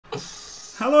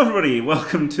Hello everybody,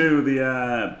 welcome to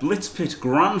the Blitz Pit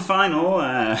Grand Final.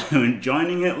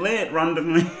 Joining it late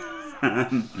randomly.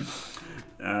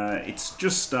 It's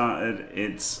just started.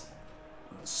 It's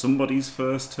somebody's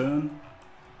first turn.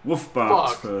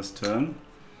 Woofbark's first turn.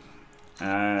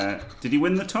 Did he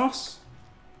win the toss?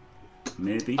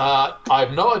 Maybe. I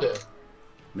have no idea.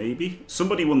 Maybe.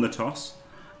 Somebody won the toss.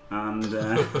 And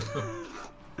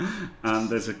and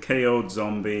there's a KO'd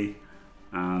zombie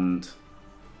and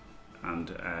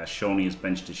Seanyy has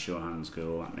benched his Shohan's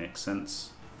goal. That makes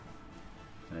sense.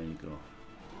 There you go.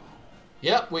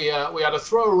 Yeah, we had a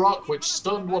throw rock which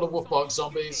stunned one of Woofbark's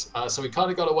zombies, so he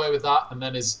kind of got away with that. And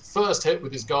then his first hit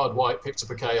with his guard white picked up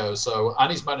a KO.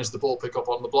 And he's managed the ball pick up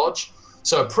on the blodge.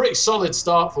 So a pretty solid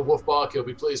start for Woofbark. He'll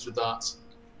be pleased with that.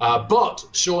 But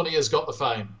Seanyy has got the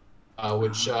fame,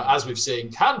 which, as we've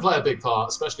seen, can play a big part,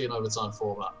 especially in overtime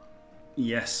format.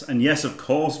 Yes, and yes, of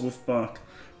course, Woofbark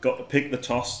got to pick the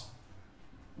toss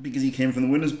because he came from the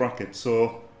winner's bracket.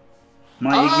 So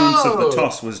my ignorance of the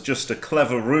toss was just a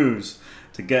clever ruse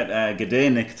to get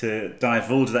Gdanik to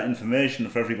divulge that information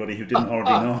for everybody who didn't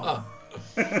already know.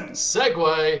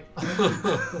 Segue.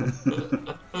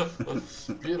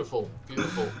 Beautiful,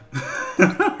 beautiful.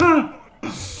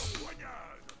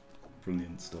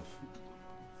 Brilliant stuff.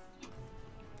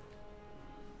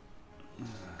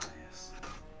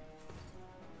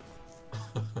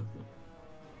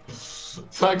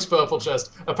 Thanks, Purple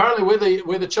Chest. Apparently,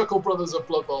 we're the Chuckle Brothers of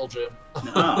Blood Bowl, Jim.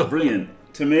 Ah, brilliant.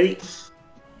 To me.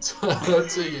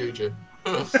 To you, Jim.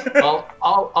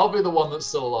 I'll be the one that's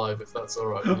still alive if that's all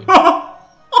right with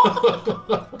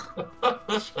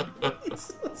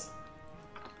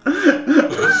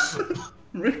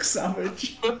you. Rick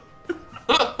Savage.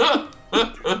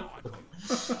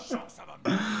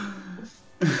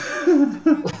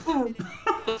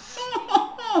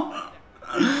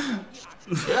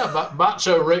 Yeah,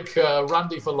 Macho Rick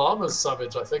Randy for Llamas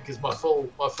Savage, I think, is my full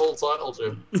title,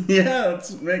 Jim. Yeah,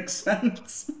 that makes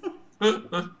sense.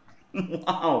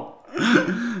 Wow.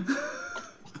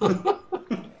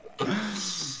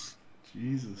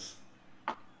 Jesus.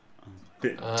 I'm a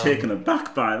bit taken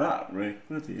aback by that, Rick.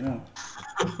 Bloody hell.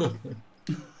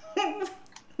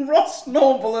 Ross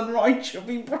Noble and Roy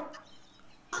Chubby.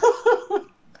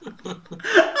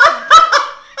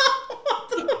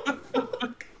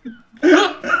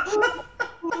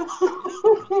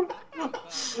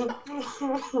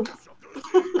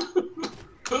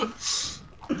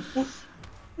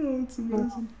 Oh, that's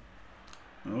amazing.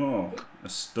 Oh, a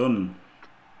stun.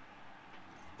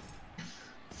 I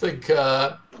think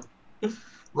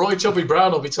Roy Chubby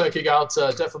Brown will be taking out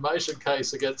a defamation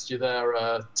case against you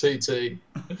there, TT.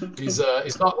 He's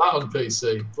not that on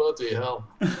PC. Bloody hell.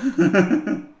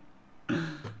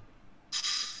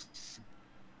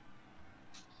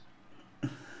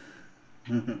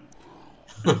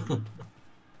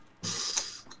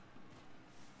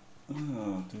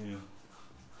 Oh dear.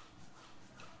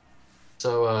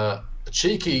 So a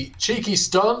cheeky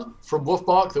stun from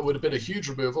Woofbark that would have been a huge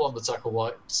removal on the tackle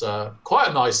white. Quite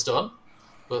a nice stun,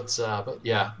 but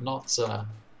yeah, not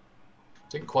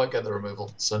didn't quite get the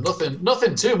removal. So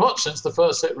nothing too much since the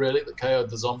first hit really that KO'd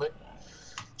the zombie.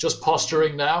 Just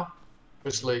posturing now.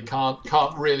 Obviously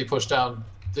can't really push down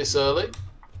this early.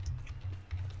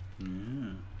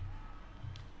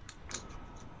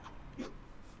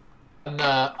 And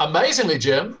amazingly,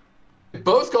 Jim, they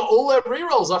both got all their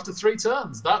rerolls after 3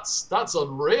 turns. That's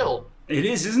unreal. It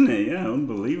is, isn't it? Yeah,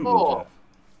 unbelievable.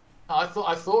 I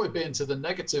thought we'd be into the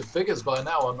negative figures by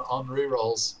now on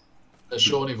rerolls. The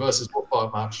Seanyy versus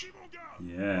Woofbark match.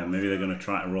 Yeah, maybe they're going to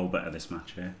try to roll better this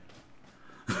match here.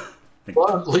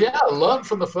 Learn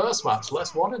from the first match.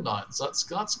 Less 1 in 9s.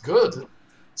 That's good.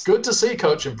 It's good to see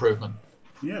coach improvement.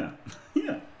 Yeah,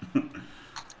 yeah.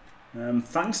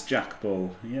 Thanks, Jack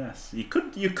Bull. Yes, you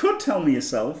could tell me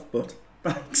yourself, but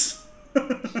thanks.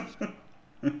 Can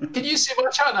you see my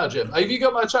chat now, Jim? Have you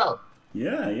got my chat?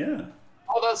 Yeah, yeah.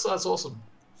 Oh, that's awesome.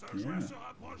 Yeah.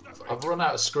 I've run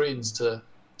out of screens to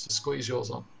squeeze yours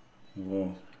on.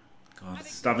 Whoa, God,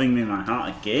 stabbing me in my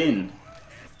heart again.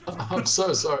 I'm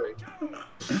so sorry.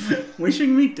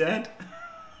 Wishing me dead.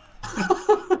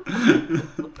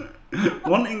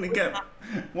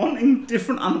 wanting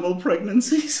different animal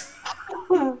pregnancies.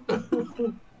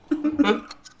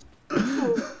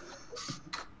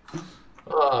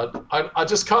 I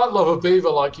just can't love a beaver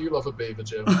like you love a beaver,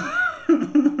 Jim.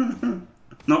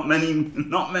 Not many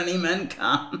men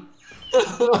can.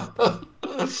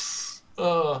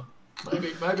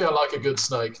 Maybe I like a good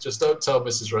snake. Just don't tell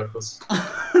Mrs. Reckless.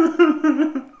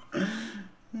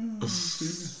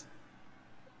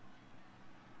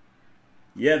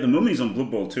 Yeah, the mummies on Blood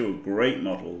Bowl 2 are great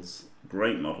models.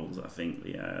 great models. I think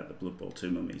the Blood Bowl 2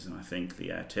 mummies, and I think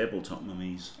the tabletop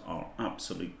mummies are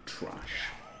absolute trash.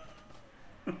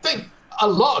 I think a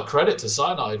lot of credit to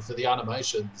Seanyy for the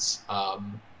animations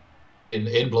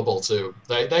in Blood Bowl 2.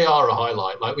 They are a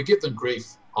highlight. Like, we give them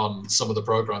grief on some of the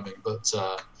programming, but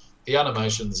the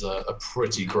animations are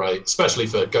pretty great, especially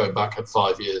for going back at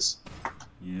 5 years.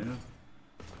 Yeah.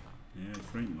 Yeah,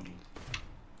 great model.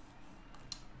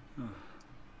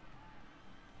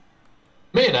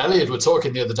 Me and Elliot were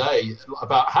talking the other day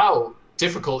about how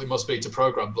difficult it must be to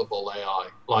program Blood Bowl AI.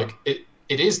 Like, it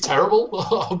is terrible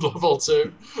on Blood Bowl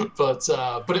 2, but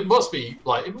it must be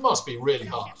really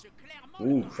hard.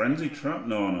 Ooh, frenzy trap?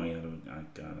 No, yeah, I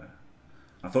got it.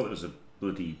 I thought it was a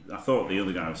bloody. I thought the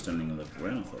other guy was standing in the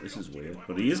way. I thought this is weird,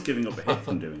 but he is giving up a hit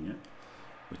from doing it,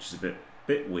 which is a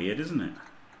bit weird, isn't it?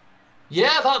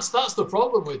 Yeah, that's the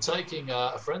problem with taking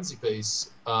a frenzy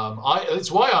piece.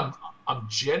 It's why I'm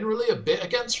generally a bit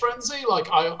against frenzy. Like,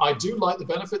 I do like the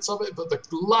benefits of it, but the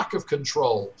lack of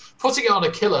control, putting it on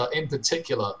a killer in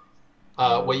particular,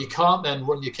 where you can't then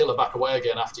run your killer back away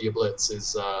again after your blitz,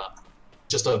 is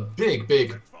just a big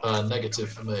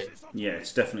negative for me. Yeah,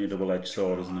 it's definitely a double-edged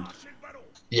sword, isn't it?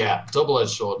 Yeah,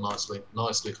 double-edged sword, nicely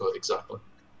put, exactly.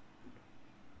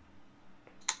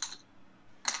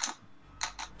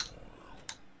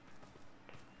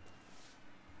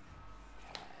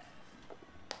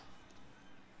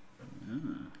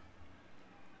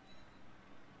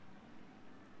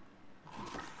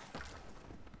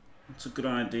 It's a good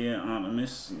idea,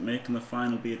 Artemis, making the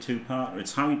final be a two-parter.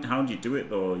 It's how do you do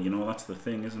it though? You know, that's the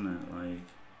thing, isn't it? Like,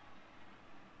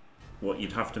 what,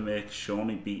 you'd have to make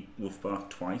Seanyy beat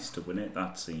Woofbark twice to win it?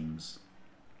 That seems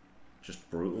just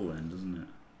brutal then, doesn't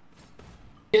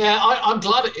it? Yeah, I'm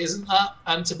glad it isn't that.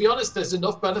 And to be honest, there's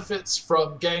enough benefits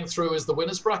from getting through as the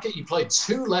winner's bracket. You play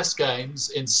 2 less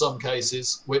games in some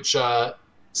cases, which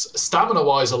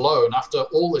stamina-wise alone, after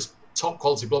all this top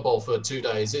quality Blood Bowl for 2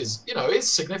 days is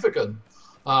significant.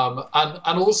 And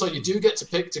also you do get to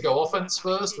pick to go offense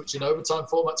first, which in overtime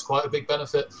format's quite a big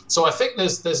benefit. So I think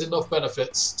there's enough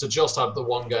benefits to just have the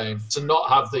 1 game, to not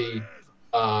have the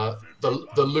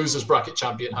losers bracket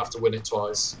champion have to win it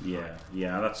twice. Yeah,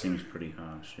 that seems pretty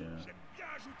harsh.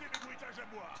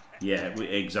 Yeah,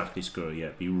 exactly. Screw. Yeah,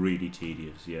 it'd be really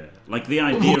tedious. Yeah, like the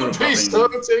idea of having... so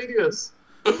tedious.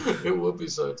 It would be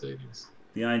so tedious.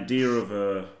 The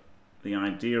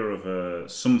idea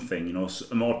of something, you know,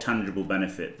 a more tangible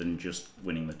benefit than just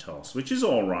winning the toss, which is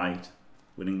all right,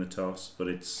 winning the toss, but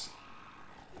it's.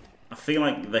 I feel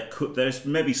like there's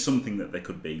maybe something that there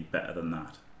could be better than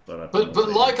that. But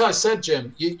like I said,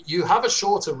 Jim, you have a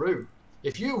shorter route.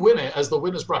 If you win it as the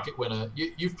winners bracket winner,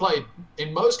 you've played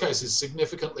in most cases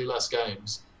significantly less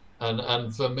games,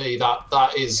 and for me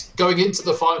that is going into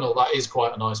the final. That is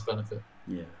quite a nice benefit.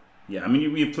 Yeah. I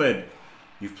mean, you've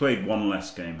played 1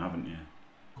 less game, haven't you?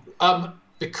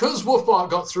 Because Woofbark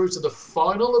got through to the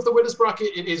final of the winners bracket,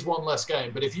 it is 1 less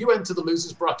game. But if you enter the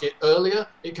losers bracket earlier,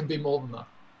 it can be more than that.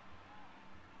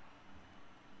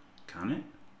 Can it?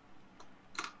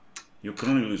 You can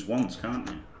only lose once, can't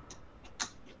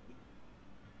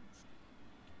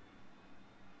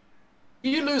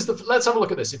you? Let's have a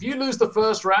look at this. If you lose the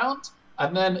first round,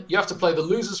 and then you have to play the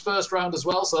losers first round as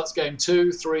well, so that's game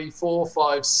 2, 3, 4,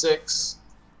 5, 6,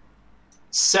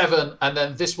 7, and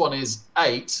then this one is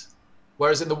 8.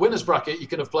 Whereas in the winners bracket, you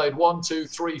can have played 1, 2,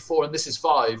 3, 4, and this is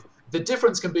 5. The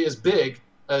difference can be as big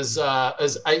as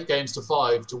 8 games to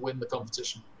 5 to win the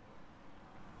competition.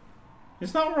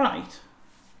 Is that right?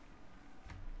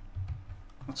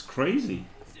 That's crazy.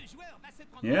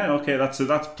 Yeah, okay, that's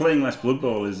playing less Blood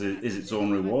Bowl is its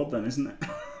own reward then, isn't it?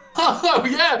 Oh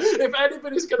yeah! If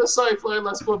anybody's going to say playing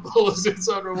less Blood Bowl is its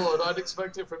own reward, I'd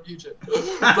expect it from you, Jim.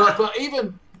 But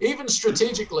even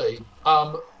strategically,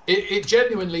 it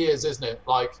genuinely is, isn't it?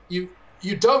 Like you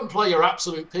don't play your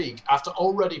absolute peak after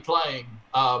already playing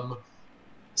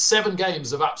 7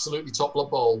 games of absolutely top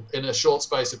Blood Bowl in a short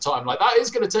space of time. Like that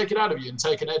is going to take it out of you and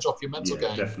take an edge off your mental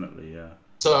game. Definitely, yeah.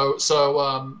 So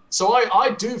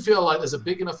I do feel like there's a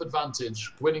big enough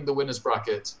advantage winning the winners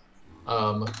bracket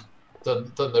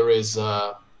than there is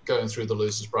going through the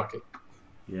losers bracket.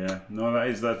 Yeah, no,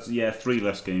 that's 3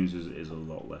 less games is a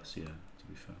lot less. Yeah, to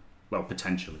be fair. Well,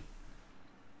 potentially,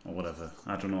 or whatever.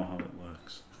 I don't know how it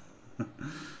works. But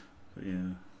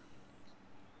yeah.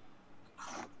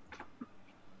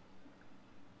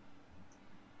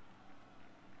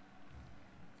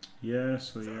 Yeah.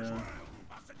 So yeah.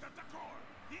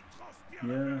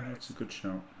 Yeah, that's a good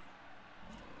shout.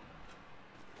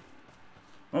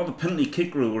 Oh, the penalty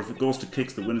kick rule, where if it goes to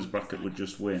kicks, the winners bracket would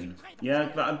just win. Yeah,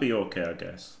 that'd be okay, I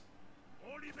guess.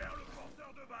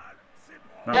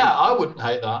 Yeah, I wouldn't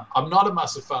hate that. I'm not a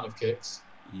massive fan of kicks.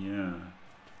 Yeah.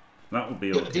 That would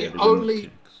be okay.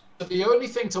 The only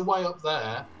thing to weigh up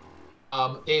there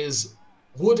is,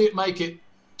 would it make it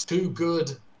too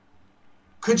good?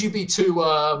 Could you be too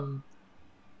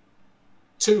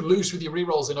loose with your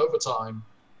rerolls in overtime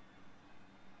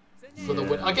for the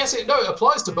win? I guess it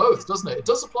applies to both, doesn't it? It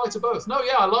does apply to both. No,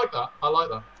 yeah, I like that. I like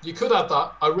that. You could add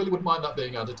that. I really wouldn't mind that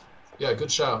being added. Yeah,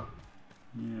 good shout.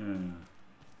 Yeah.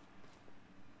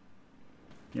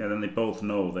 Yeah, then they both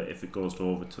know that if it goes to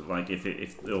overtime, like if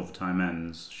the overtime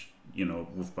ends, you know,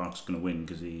 Woofbark's going to win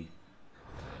because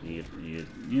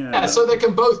yeah. So they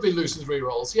can both be loose with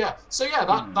rerolls. Yeah. So yeah,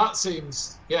 that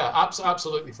seems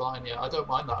absolutely fine. Yeah, I don't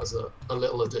mind that as a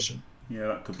little addition. Yeah,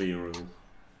 that could be a rule.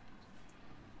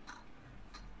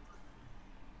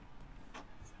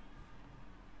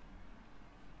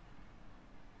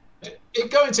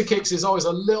 It going to kicks is always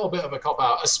a little bit of a cop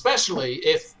out, especially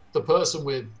if the person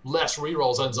with less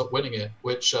rerolls ends up winning it,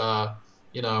 which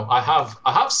you know, I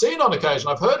have seen on occasion.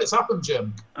 I've heard it's happened,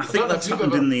 Jim. I think that's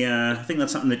happened in the I think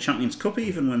that's happened in the Champions Cup,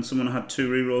 even when someone had 2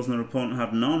 rerolls and their opponent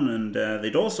had none, and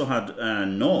they'd also had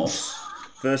Norse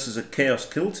versus a Chaos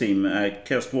kill team,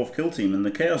 Chaos Dwarf kill team, and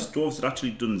the Chaos Dwarves had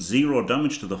actually done 0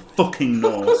 damage to the fucking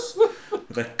Norse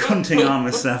with a cunting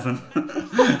armor 7.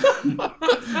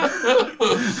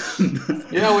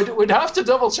 Yeah, we'd have to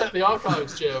double check the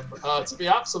archives, Jim, to be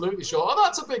absolutely sure. Oh,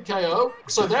 that's a big KO.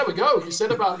 So there we go. You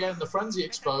said about getting the frenzy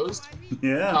exposed.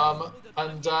 Yeah.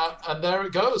 And there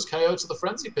it goes. KO to the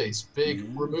frenzy piece. Big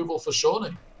removal for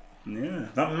Seanyy. Yeah,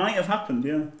 that might have happened.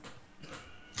 Yeah.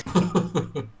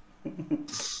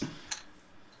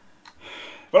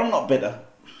 But I'm not bitter.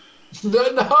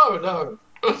 No.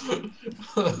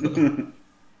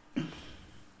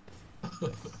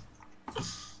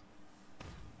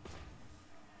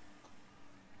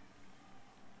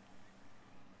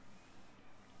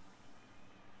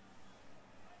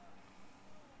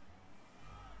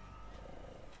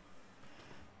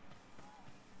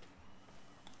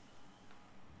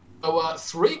 So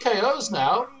 3 KOs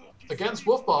now against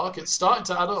Woofbark. It's starting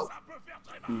to add up.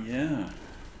 Yeah,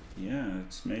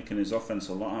 it's making his offense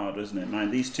a lot harder, isn't it? Man,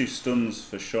 these 2 stuns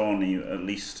for Seanyy at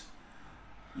least,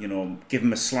 you know, give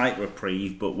him a slight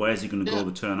reprieve, but where's he going to go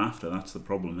the turn after? That's the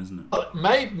problem, isn't it? But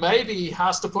maybe he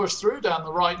has to push through down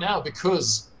the right now,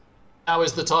 because now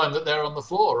is the time that they're on the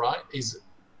floor, right?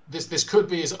 This could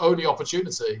be his only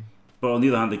opportunity. But on the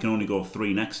other hand, they can only go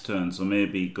 3 next turn, so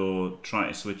maybe try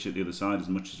to switch at the other side as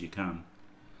much as you can.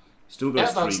 Still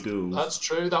goes 3 ghouls. That's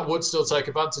true. That would still take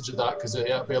advantage of that, because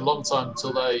it'll be a long time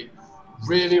until they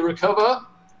really recover.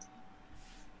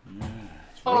 Yeah,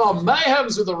 oh,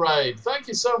 Mayhem's with the raid. Thank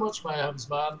you so much, Mayhem's,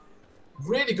 man.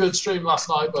 Really good stream last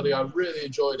night, buddy. I really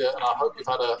enjoyed it, and I hope you've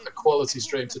had a quality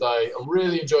stream today. I'm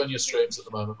really enjoying your streams at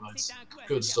the moment, mate.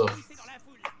 Good stuff.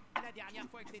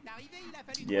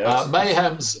 Yeah.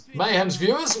 Mayhem's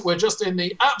viewers, we're just in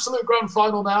the absolute grand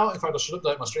final now. In fact, I should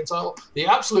update my stream title. The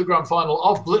absolute grand final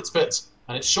of Blitz Pit,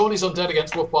 and it's Seany's Undead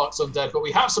against Woofbark's Undead. But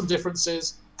we have some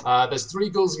differences. There's 3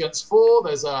 ghouls against 4.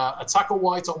 There's a tackle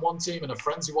white on one team and a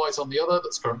frenzy white on the other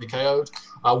that's currently KO'd.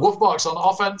 Woofbark's on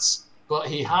offense, but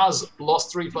he has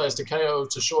lost 3 players to KO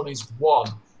to Seany's 1.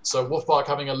 So Woofbark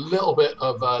having a little bit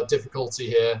of difficulty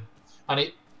here, and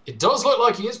it does look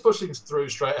like he is pushing through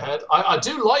straight ahead. I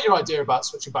do like your idea about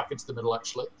switching back into the middle,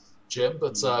 actually, Jim,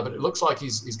 but it looks like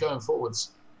he's going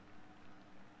forwards.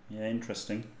 Yeah,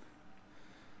 interesting.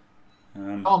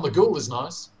 The ghoul is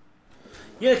nice.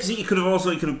 Yeah, because he could have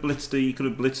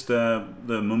blitzed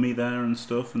the mummy there and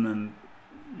stuff, and then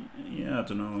I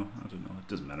don't know. It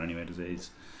doesn't matter anyway, does it?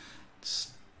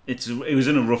 It was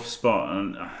in a rough spot,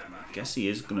 and I guess he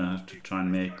is gonna have to try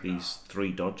and make these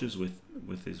 3 dodges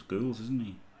with his ghouls, isn't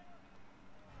he?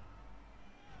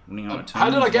 Running out of time. How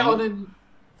did I get on in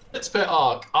Blitz Pit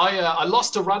Arc? I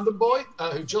lost to Random Boy,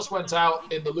 who just went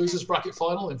out in the losers bracket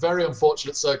final in very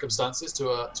unfortunate circumstances to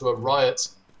a riot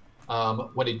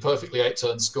when he'd perfectly 8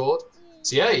 turns scored.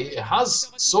 So yeah, he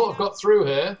has sort of got through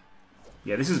here.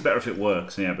 Yeah, this is better if it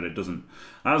works. Yeah, but it doesn't.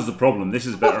 That's the problem. This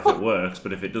is better if it works,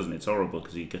 but if it doesn't, it's horrible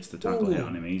because he gets the tackle hit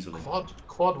on him easily.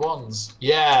 Quad ones.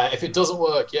 Yeah, if it doesn't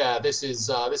work, yeah, this is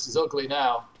ugly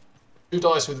now. 2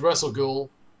 dice with Wrestle Ghoul,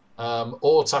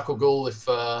 or Tackle Ghoul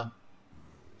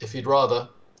if he'd rather,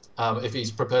 if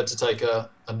he's prepared to take a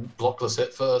blockless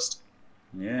hit first.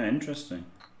 Yeah, interesting.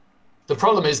 The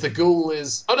problem is the Ghoul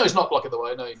is... Oh no, he's not blocking the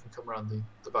way. No, you can come around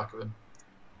the back of him.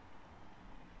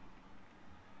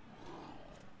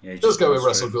 Yeah, he does go with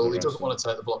Wrestle Ghoul. He doesn't want to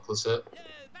take the blockless hit.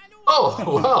 Oh,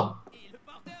 well.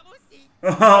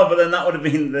 Oh, but then that would have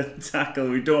been the tackle.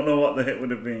 We don't know what the hit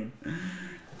would have been.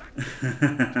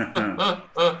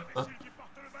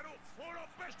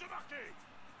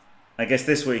 I guess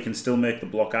this way you can still make the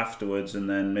block afterwards, and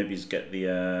then maybe just get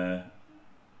the.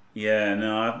 Yeah,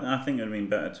 no, I think it would have been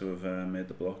better to have made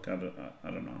the block. I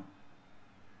don't know.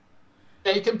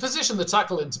 Yeah, you can position the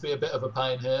tackle in to be a bit of a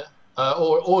pain here,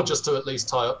 or just to at least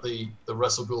tie up the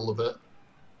wrestle ghoul a bit.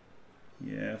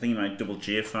 Yeah, I think you might double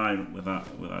GFI with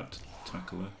that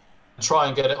tackler. Try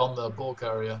and get it on the ball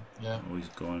carrier. Yeah. Oh, he's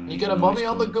gone. You get a mummy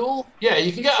on the ghoul? Yeah,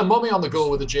 you can get a mummy on the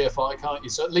ghoul with a GFI, can't you?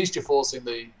 So at least you're forcing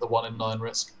the 1 in 9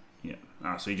 risk. Yeah.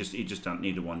 So he just don't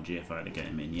need a 1 GFI to get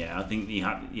him in. Yeah, I think he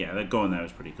had. Yeah, that going there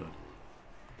was pretty good.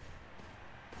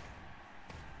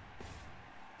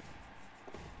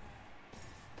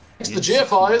 It's the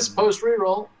GFIs post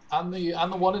reroll and the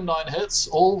 1 in 9 hits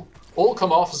all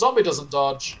come off. Zombie doesn't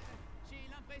dodge.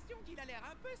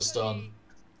 Stun.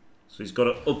 So he's got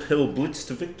an uphill blitz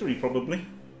to victory, probably.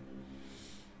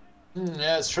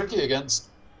 Yeah, it's tricky against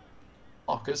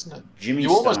Mock, isn't it? Jimmy you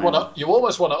almost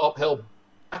want to uphill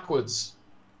backwards,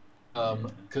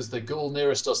 because the ghoul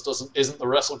nearest us isn't the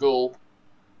wrestle ghoul.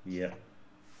 Yeah.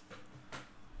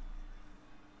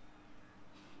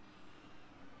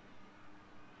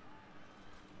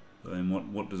 But then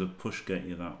what does a push get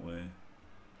you that way?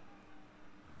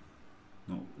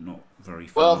 Not very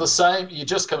far. Well, the same. You're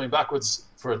just coming backwards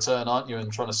for a turn, aren't you,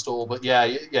 and trying to stall. But yeah,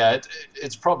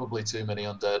 it's probably too many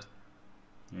undead.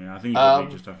 Yeah, I think you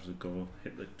probably just have to go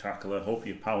hit the tackler, hope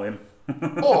you pow him.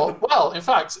 Or, well, in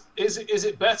fact, is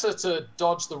it better to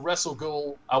dodge the wrestle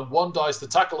ghoul and 1 dice the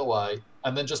tackle away,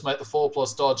 and then just make the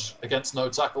 4+ dodge against no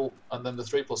tackle, and then the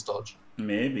 3+ dodge?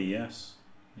 Maybe, yes.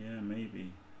 Yeah,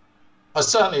 maybe. I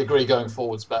certainly agree going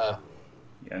forward's better.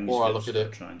 Yeah, and Or I look at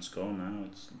it. Try and score now.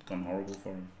 It's gone horrible for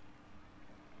him.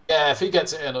 Yeah, if he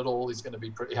gets it in at all, he's going to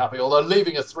be pretty happy. Although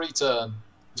leaving a 3-turn,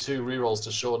 2 rerolls to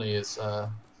Seanyy is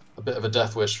a bit of a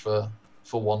death wish for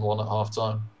 1-1 at half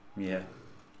time. Yeah.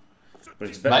 But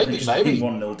it's better than just being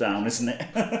 1-0 down, isn't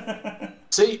it?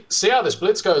 see how this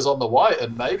blitz goes on the white,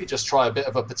 and maybe just try a bit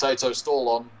of a potato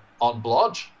stall on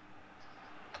Blodge.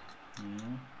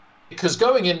 Yeah. Because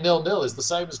going in 0-0 is the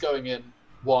same as going in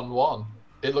 1-1.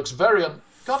 It looks very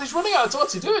God, he's running out of time.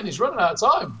 What's he doing? He's running out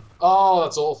of time. Oh,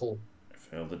 that's awful.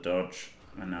 Failed the dodge,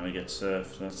 and now he gets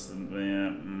surfed. That's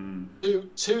the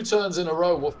Two turns in a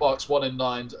row. Woofbark's 1 in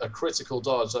 9, a critical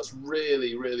dodge. That's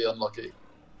really, really unlucky.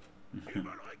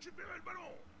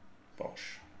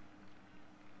 Bosh.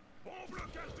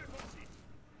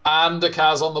 And a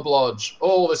Kaz on the Blodge.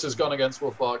 Oh, this has gone against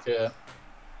Woofbark here.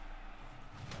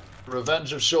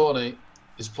 Revenge of Seanyy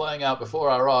is playing out before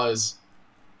our eyes.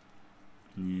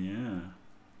 Yeah.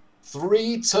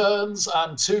 3 turns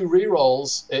and 2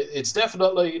 rerolls. It's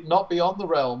definitely not beyond the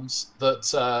realms that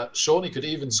Seanyy could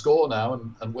even score now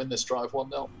and win this drive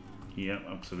 1-0. Yeah,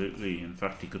 absolutely. In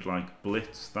fact, he could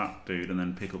blitz that dude and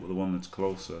then pick up with the one that's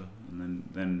closer, and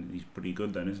then he's pretty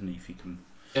good then, isn't he? If he can.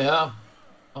 Yeah,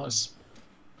 nice.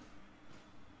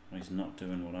 He's not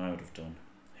doing what I would have done.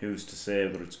 Who's to say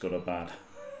whether it's good or bad?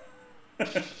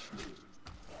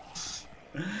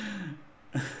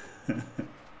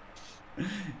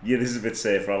 Yeah, this is a bit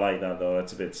safer. I like that though.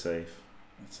 That's a bit safe.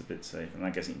 That's a bit safe. And I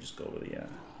guess you can just go with the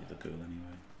ghoul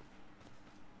anyway.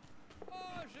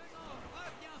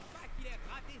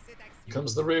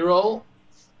 Comes the reroll.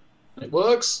 It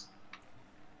works.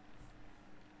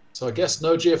 So I guess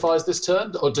no GFIs this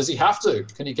turn. Or does he have to?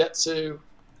 Can he get to...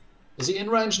 Is he in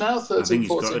range now? 13,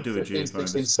 14, 15,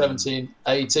 16, 17,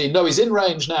 18. No, he's in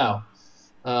range now.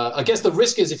 I guess the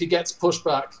risk is if he gets pushed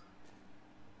back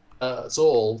at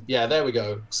all. Yeah, there we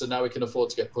go. So now we can afford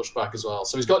to get pushed back as well.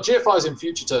 So he's got GFIs in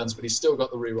future turns, but he's still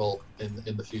got the reroll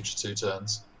in the future 2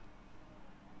 turns.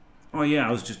 Oh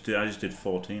yeah, I just did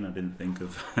 14. I didn't think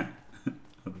of.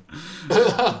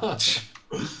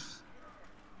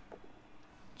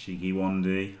 Cheeky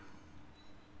 1D.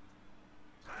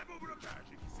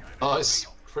 Nice.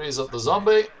 Frees up the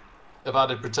zombie. They've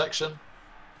added protection.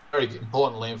 Very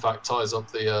importantly, in fact, ties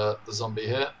up the zombie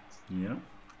here. Yeah.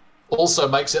 Also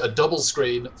makes it a double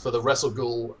screen for the wrestle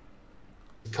ghoul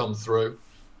to come through.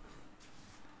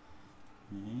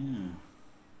 Yeah.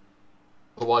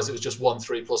 Otherwise, it was just 1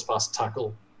 3+ pass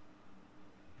tackle.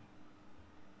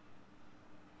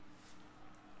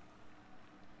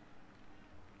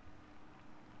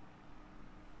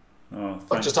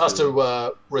 Just has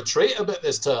to retreat a bit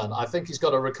this turn. I think he's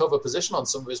got to recover position on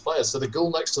some of his players. So the ghoul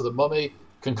next to the mummy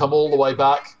can come all the way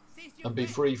back and be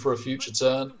free for a future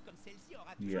turn.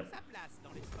 Yeah.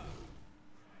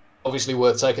 Obviously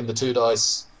worth taking the 2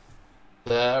 dice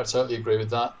there. I totally agree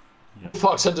with that. Yeah.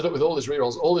 Fox ended up with all his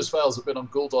rerolls. All his fails have been on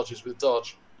ghoul dodges with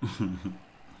dodge.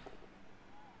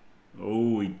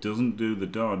 Oh, he doesn't do the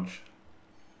dodge.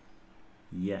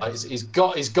 Yeah. He's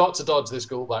got to dodge this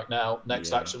ghoul back now.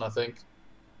 Next action, I think.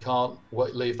 Can't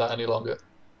leave that any longer.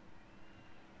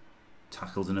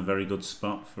 Tackle's in a very good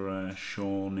spot for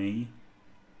Seanyy.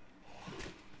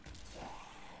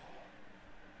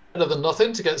 Better than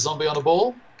nothing to get zombie on a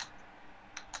ball.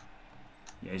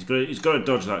 Yeah, he's got to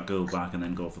dodge that ghoul back and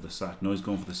then go for the sack. No, he's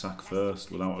going for the sack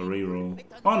first without a reroll.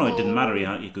 Oh no, it didn't matter.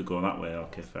 He could go that way.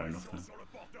 Okay, fair enough then.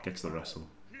 Gets the wrestle.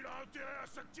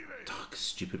 Oh,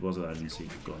 stupid was it? I didn't see he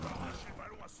could go that way.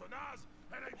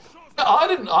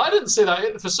 I didn't see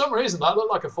that. For some reason, that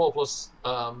looked like a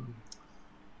 4+.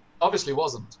 Obviously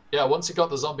wasn't. Yeah, once he got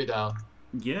the zombie down.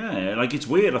 Yeah, like it's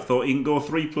weird. I thought he can go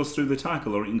 3+ through the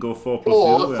tackle, or he can go 4+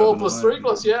 or the other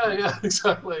 4+3+. Yeah,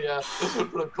 exactly. Yeah,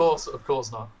 but of course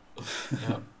not.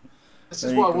 Yeah. This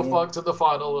is why Woofbark to the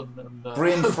final and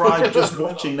brain fried just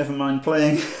watching, never mind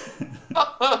playing.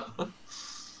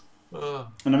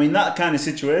 And I mean that kind of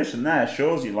situation there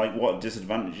shows you like what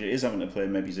disadvantage it is having to play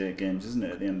maybe 8 games, isn't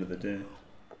it? At the end of the day.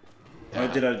 Yeah, I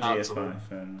did have GS5, absolutely.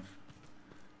 fair enough.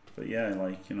 But yeah,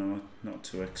 like not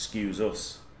to excuse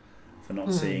us for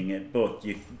not seeing it, but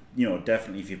you know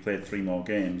definitely if you played 3 more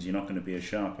games, you're not going to be as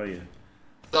sharp, are you?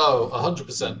 No,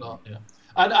 100% not. Yeah,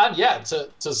 and yeah,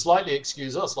 to slightly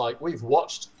excuse us, like we've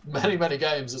watched many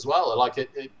games as well. Like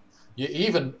you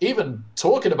even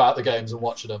talking about the games and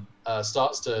watching them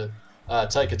starts to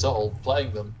take a toll.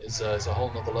 Playing them is a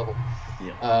whole nother level.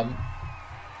 Yeah.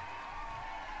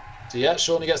 So yeah,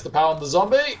 Seanyy gets the power on the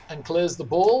zombie and clears the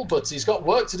ball, but he's got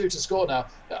work to do to score now.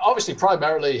 Obviously,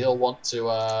 primarily he'll want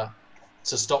to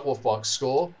stop Woofbark's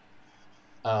score.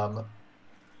 Done,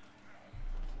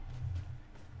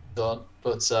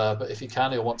 but if he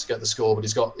can, he'll want to get the score. But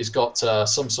he's got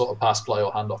some sort of pass play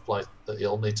or handoff play that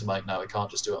he'll need to make now. He can't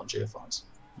just do it on GFIs.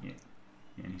 Yeah,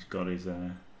 and he's got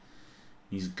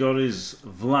his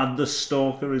Vlad the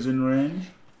Stalker is in range.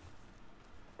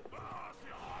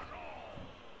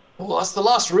 Well, that's the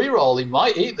last reroll. He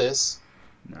might eat this.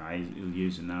 Nah, he'll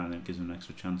use it now and it gives him an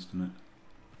extra chance to it.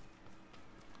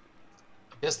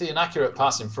 I guess the inaccurate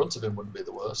pass in front of him wouldn't be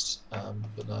the worst,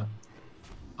 but no.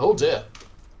 Oh dear.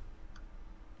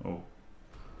 Oh,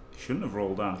 shouldn't have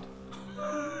rolled that.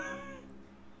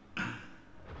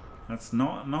 That's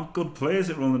not good play, is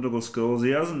it? Rolling the double skulls.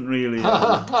 He hasn't really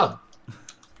hasn't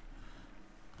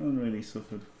really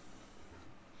suffered.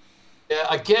 Yeah,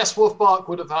 I guess Woofbark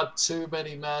would have had too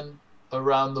many men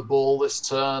around the ball this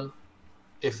turn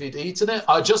if he'd eaten it.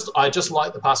 I just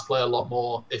like the pass play a lot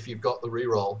more if you've got the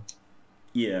reroll.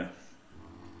 Yeah.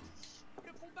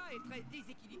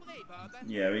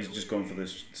 Yeah, he's just going for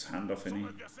this handoff, isn't he?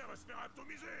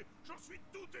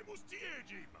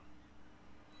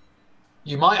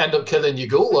 You might end up killing your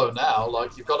ghoul though now.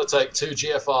 Like you've got to take 2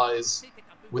 GFIs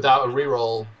without a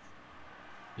reroll.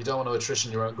 You don't want to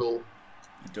attrition your own ghoul.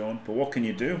 You don't, but what can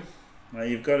you do? Well,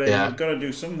 you've got to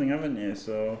do something, haven't you?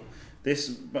 So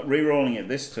but re-rolling it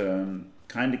this turn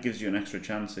kind of gives you an extra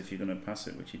chance if you're going to pass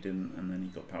it, which he didn't, and then he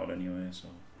got powered anyway. So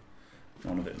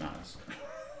none of it matters.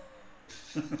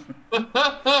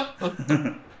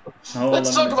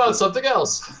 Let's talk about something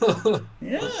else.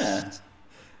 Yeah.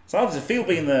 So how does it feel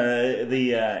being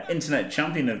the internet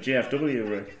champion of GFW,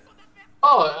 Rick?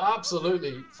 Oh,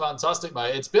 absolutely fantastic,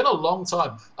 mate. It's been a long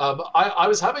time. I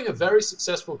was having a very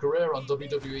successful career on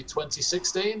WWE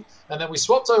 2016, and then we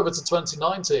swapped over to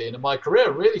 2019, and my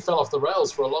career really fell off the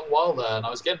rails for a long while there, and I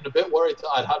was getting a bit worried that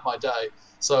I'd had my day.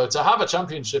 So to have a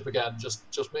championship again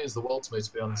just means the world to me,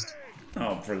 to be honest.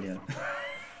 Oh, brilliant.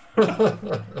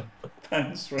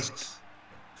 Thanks, Rick.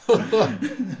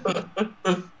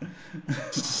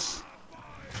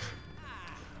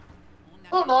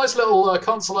 Oh, nice little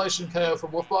consolation KO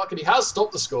from Woofbark, and he has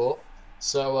stopped the score.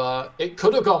 So it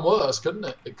could have gone worse, couldn't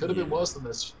it? It could have been worse than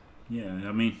this. Yeah,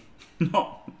 I mean,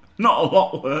 not a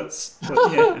lot worse,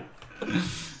 but yeah,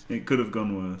 it could have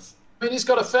gone worse. I mean, he's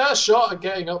got a fair shot at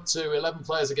getting up to 11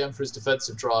 players again for his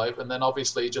defensive drive, and then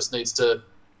obviously he just needs to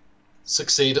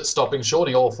succeed at stopping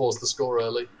Seanyy or force the score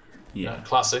early. Yeah,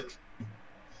 classic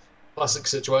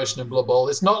situation in Blood Bowl.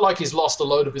 It's not like he's lost a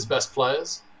load of his best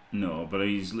players. No, but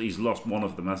he's lost one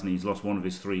of them, hasn't he? He's lost one of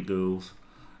his 3 ghouls,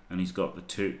 and he's got the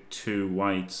two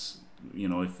whites. You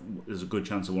know, if there's a good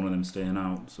chance of one of them staying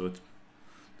out, so it's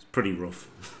pretty rough.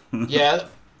 Yeah,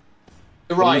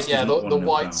 you're right. Yeah, the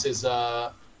whites is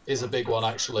a big one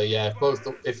actually. Yeah,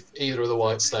 if either of the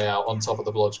whites stay out on top of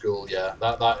the Blodge Ghoul, yeah,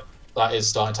 that is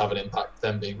starting to have an impact.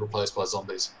 Them being replaced by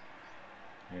zombies.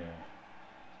 Yeah.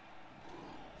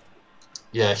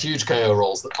 Yeah, huge KO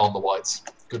rolls on the whites.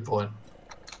 Good point.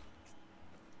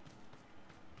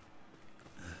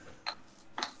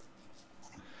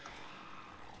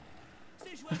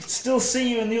 I can still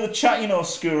see you in the other chat, you know,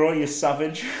 Skuro, you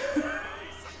savage.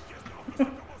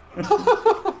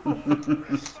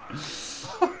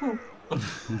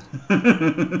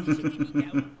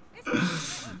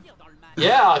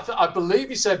 Yeah, I believe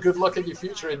he said good luck in your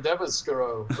future endeavors,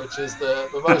 Skuro, which is the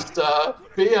most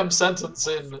BM sentence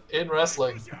in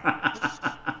wrestling.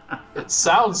 It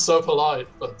sounds so polite,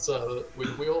 but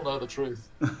we all know the truth.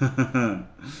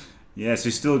 Yes,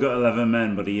 he's still got 11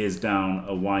 men, but he is down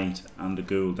a white and a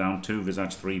ghoul, down 2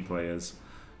 Visage 3 players.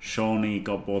 Seanyy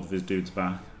got both of his dudes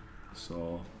back,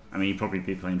 so I mean he'd probably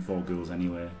be playing 4 ghouls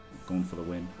anyway, going for the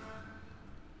win.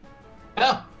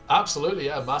 Yeah, absolutely,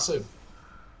 yeah, massive.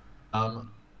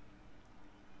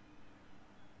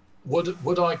 Would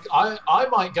I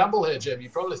might gamble here, Jim. You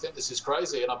probably think this is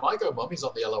crazy, and I might go mummies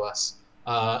on the LOS.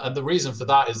 And the reason for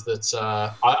that is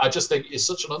that I just think he's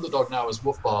such an underdog now as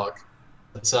Woofbark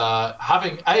that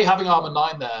having armor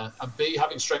 9 there, and B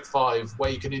having strength 5, where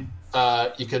you can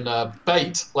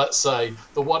bait, let's say,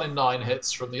 the 1 in 9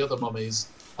 hits from the other mummies.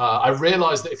 I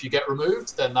realise that if you get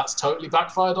removed, then that's totally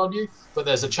backfired on you. But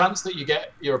there's a chance that you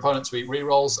get your opponent to eat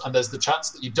rerolls, and there's the chance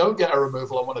that you don't get a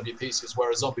removal on one of your pieces,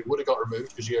 where a zombie would have got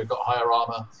removed because you've got higher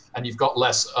armor and you've got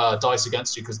less dice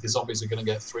against you because the zombies are going to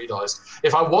get 3 dice.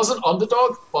 If I wasn't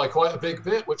underdog by quite a big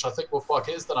bit, which I think Woofbark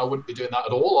is, then I wouldn't be doing that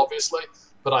at all, obviously.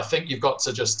 But I think you've got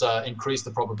to just increase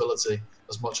the probability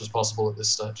as much as possible at this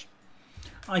stage.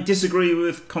 I disagree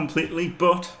with completely,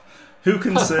 but who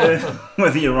can say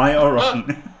whether you're right or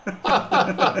wrong?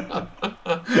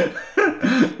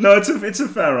 No, it's a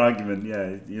fair argument.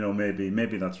 Yeah, you know,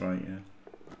 maybe that's right.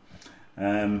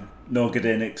 Yeah. No,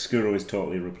 Gdanik, Skuro is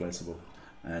totally replaceable,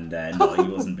 and no, he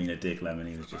wasn't being a dick lemon.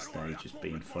 He was just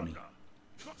being funny.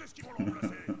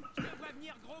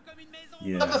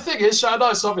 Yeah. And the thing is, Shadow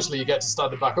Dice, obviously you get to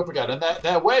stand it back up again, and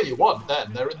they're where you want.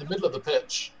 Then they're in the middle of the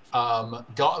pitch,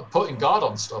 putting guard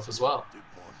on stuff as well.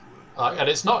 And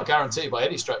it's not a guarantee by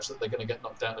any stretch that they're going to get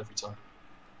knocked down every time.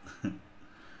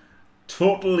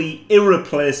 Totally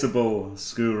irreplaceable,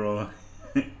 Skuro.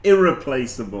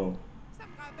 Irreplaceable.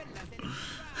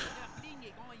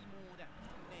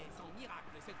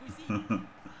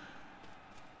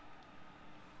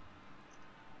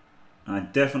 I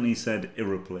definitely said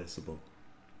irreplaceable.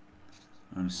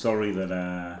 I'm sorry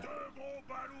that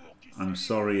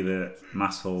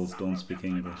massholes don't speak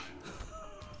English.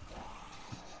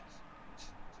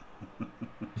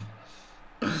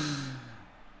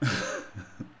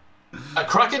 A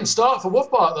cracking start for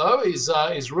Woofbark though.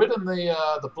 He's ridden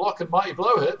the block and mighty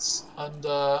blow hits and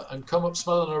come up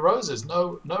smelling of roses.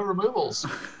 No removals.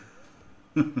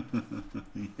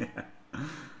 Yeah.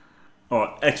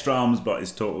 Oh, extra arms bot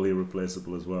is totally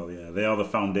irreplaceable as well. Yeah, they are the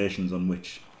foundations in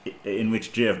which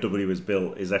JFW is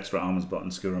built. Is extra arms bot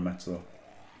and Skuro Mezzo.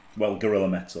 Well, Gorilla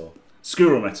Mezzo.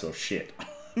 Skuro Mezzo, shit.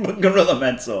 But Gorilla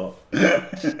Mezzo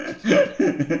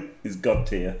is god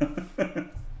tier.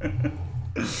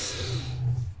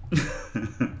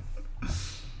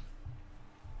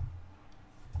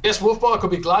 Yes, Woofbark will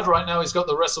be glad right now he's got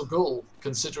the Wrestle Ghoul,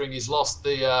 considering he's lost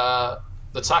the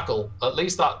tackle. At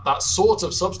least that sort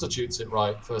of substitutes it,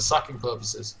 right, for sacking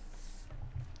purposes.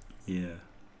 Yeah.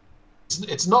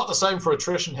 It's not the same for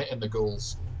attrition hitting the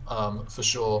ghouls, for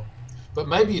sure. But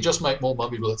maybe you just make more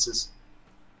mummy blitzes.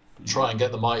 Try and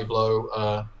get the mighty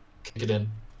blow, kick it in.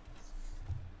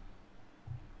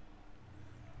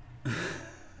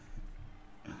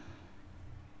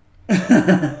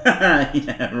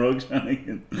 Yeah, Rogue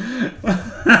Anakin.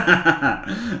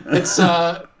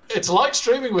 It's like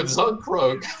streaming with Zunk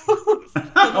Rogue.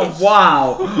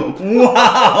 Wow!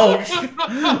 Wow!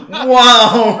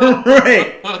 Wow,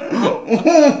 Rick!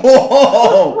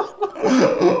 Whoa!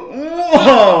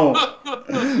 Whoa!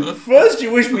 First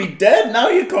you wish me dead, now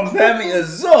you compare me to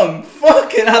Zunk.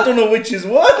 Fucking, I don't know which is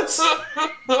worse.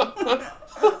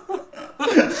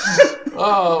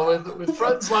 Oh, with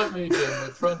friends like me, Jim,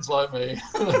 with friends like me.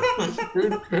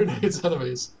 Who needs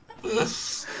enemies?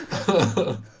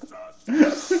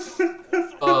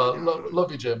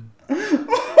 Love you, Jim.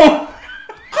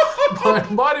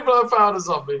 Mighty blow found a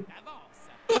zombie.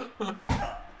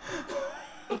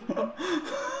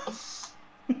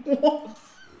 What?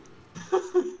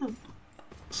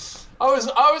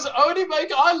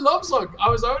 I love Zunk. I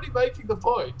was only making the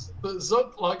point that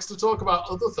Zunk likes to talk about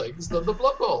other things than the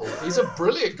Blood Bowl. He's a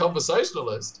brilliant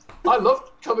conversationalist. I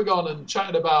love coming on and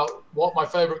chatting about what my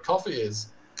favourite coffee is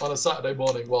on a Saturday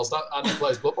morning whilst Andy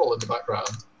plays Blood Bowl in the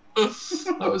background.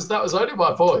 That was only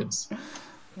my point.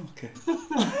 Okay.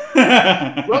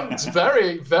 Zunk's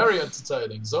very, very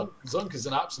entertaining. Zunk is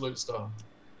an absolute star.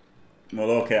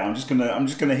 Well, okay. I'm just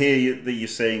gonna hear you that you're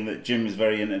saying that Jim is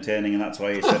very entertaining, and that's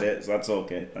why you said it. So that's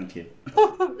okay. Thank you.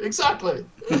 Exactly.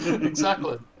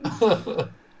 Exactly.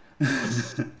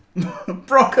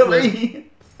 Broccoli.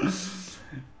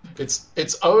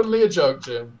 It's only a joke,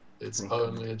 Jim. It's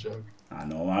only a joke. I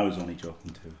know. I was only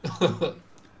joking too.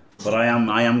 But I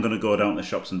am gonna go down to the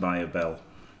shops and buy a bell.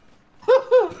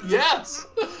 Yes.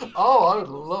 Oh, I would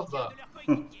love that.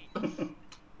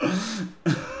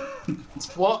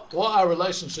 It's what our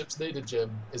relationships needed,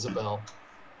 Jim, is a bell.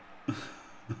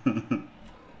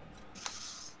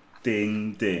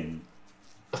 Ding ding.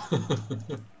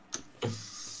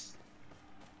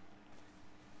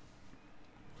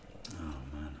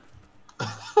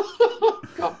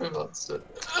 Coffee monster.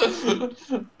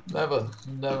 Never.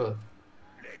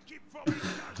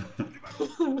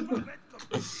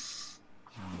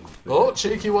 Oh,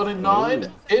 cheeky 1 in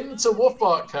 9 into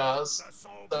Woofbark cars.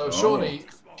 So Seanyy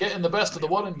getting the best of the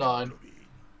 1 in 9.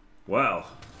 Well,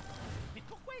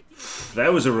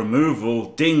 there was a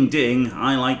removal. Ding ding.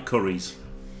 I like curries.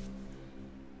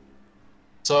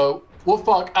 So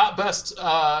Woofbark at best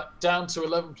down to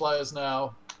 11 players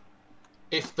now.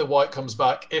 If the white comes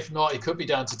back, if not, he could be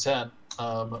down to 10.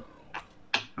 I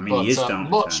mean, he is down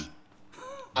to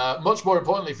 10. Much more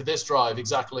importantly for this drive,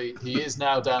 exactly, he is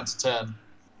now down to 10.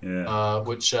 Yeah.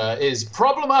 Which is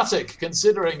problematic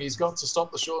considering he's got to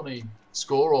stop the Seanyy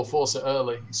score or force it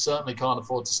early. He certainly can't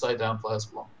afford to stay down players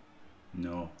for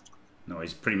long. No,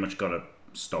 he's pretty much got to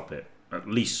stop it. At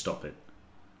least stop it.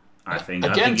 I think.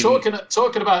 Again, talking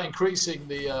about increasing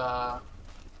the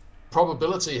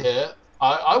probability here.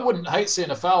 I wouldn't hate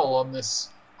seeing a foul on this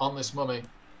mummy.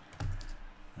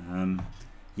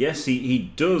 Yes,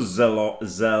 he does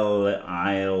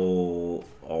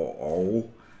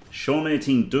Sean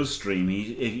 18 does stream.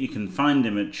 You can find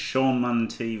him at Seanman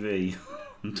TV.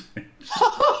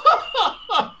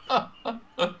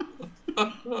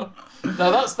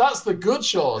 Now that's the good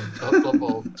Sean of Blood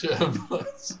Bowl, Jim.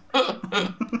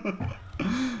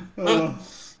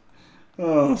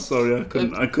 Oh, sorry, I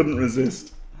couldn't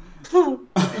resist. You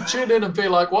tune in and be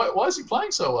like, why is he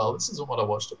playing so well? This isn't what I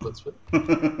watched at Blitz Pit.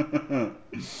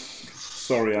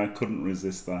 Sorry, I couldn't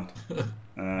resist that.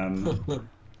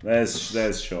 There's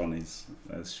Seany's.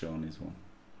 There's Seany's one.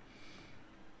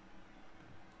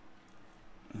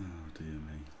 Oh dear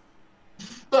me.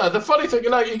 No, the funny thing,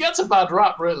 he gets a bad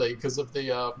rap really because of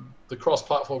the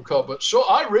cross-platform code. But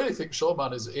I really think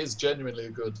Shawman is genuinely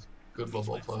a good Blood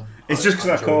Bowl player. It's just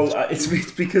because it's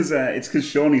because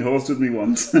Seanyy hosted me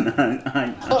once, and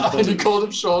and you called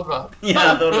him Sean Man.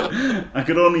 Yeah, I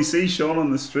could only see Sean on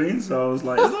the screen, so I was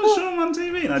like, "Is that Sean on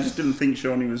TV?" And I just didn't think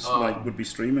Seanyy was would be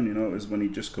streaming. You know, it was when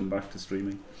he'd just come back to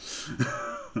streaming.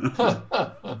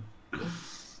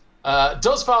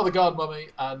 Does foul the guard mummy,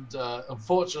 and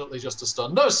unfortunately just a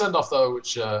stun. No send off though,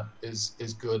 which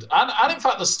is good. And in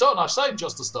fact the stun, I say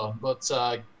just a stun, but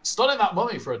stunning that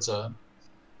mummy for a turn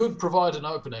could provide an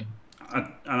opening. And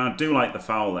I do like the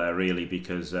foul there, really,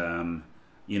 because,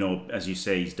 you know, as you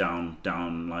say, he's down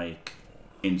like,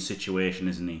 in situation,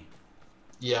 isn't he?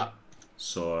 Yeah.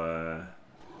 So,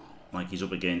 like, he's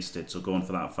up against it, so going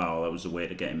for that foul, that was a way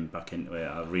to get him back into it.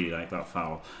 I really like that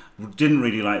foul. Didn't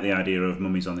really like the idea of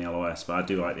mummies on the LOS, but I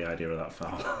do like the idea of that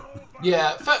foul.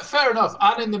 Yeah, fair enough.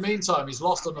 And in the meantime, he's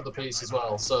lost another piece as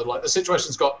well. So, like, the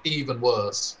situation's got even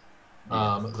worse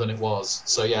than it was.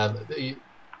 So, yeah, the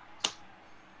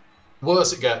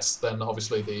worse it gets, then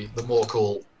obviously the more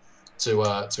cool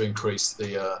to increase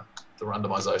the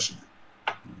randomization.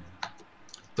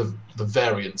 The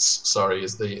variance, sorry,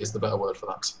 is the better word for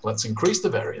that. Let's increase the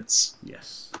variance.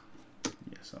 Yes,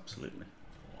 absolutely.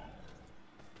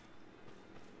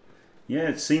 Yeah,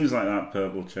 it seems like that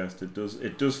purple chest. It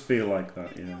does feel like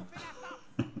that. Yeah.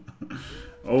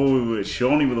 Oh, it's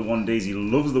Seanyy with the 1Ds. He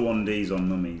loves the 1Ds on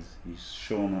mummies. He's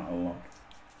shown that a lot.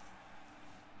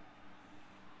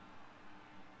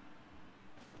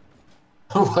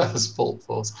 Where's Full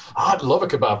Force? I'd love a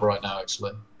kebab right now,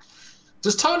 actually.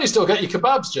 Does Tony still get you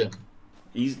kebabs, Jim?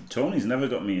 Tony's never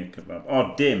got me a kebab.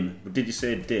 Oh, dim. Did you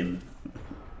say dim?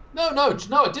 No,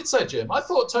 I did say Jim. I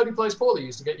thought Tony Plays Poorly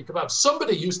used to get you kebabs.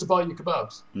 Somebody used to buy you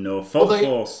kebabs. No,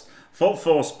 Fault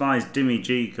Force buys Dimmy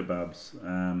G kebabs.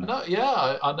 I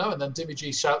know. And then Dimmy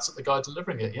G shouts at the guy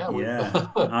delivering it.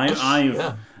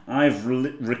 I've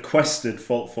requested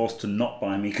Fault Force to not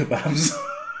buy me kebabs.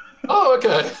 Oh,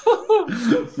 okay.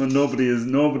 But nobody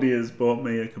has bought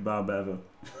me a kebab ever.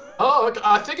 Oh, okay.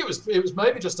 I think it was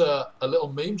maybe just a little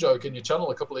meme joke in your channel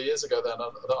a couple of years ago then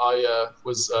that I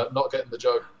was not getting the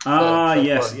joke.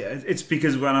 Yes. Yeah. It's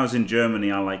because when I was in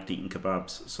Germany, I liked eating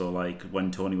kebabs. So like when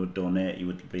Tony would donate, he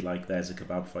would be like, "There's a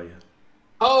kebab for you."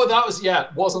 Oh, that was, yeah,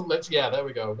 wasn't literally, yeah, there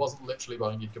we go. Wasn't literally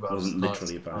buying you kebabs. Wasn't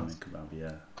literally buying a kebab,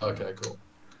 yeah. Okay, cool.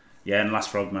 Yeah, and Last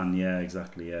Frogman, yeah,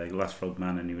 exactly, yeah. Last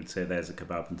Frogman, and he would say there's a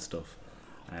kebab and stuff.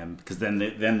 Because then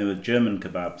there were German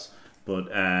kebabs, but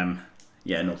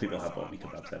yeah, no, people have bought me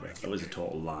kebabs ever. That was a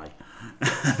total lie.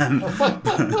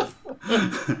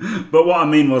 But what I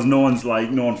mean was, no one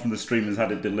from the streamers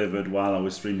had it delivered while I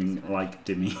was streaming like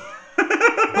Dimmy.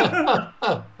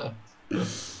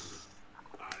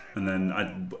 And then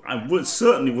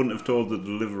certainly wouldn't have told the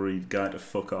delivery guy to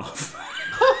fuck off.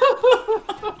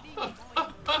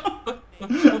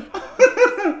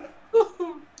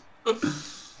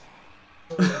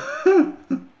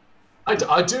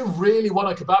 I do really want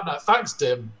a kebab now. Thanks,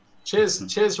 Dim. Cheers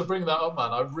for bringing that up,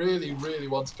 man. I really, really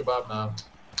want a kebab now.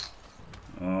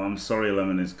 Oh, I'm sorry,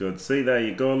 Lemon is good. See, there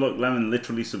you go. Look, Lemon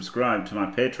literally subscribed to my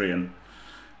Patreon.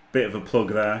 Bit of a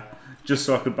plug there, just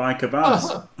so I could buy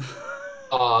kebabs.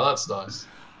 Oh, that's nice.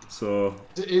 So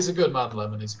he's a good man,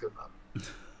 Lemon. He's a good man.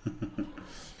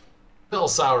 A little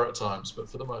sour at times, but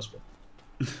for the most part.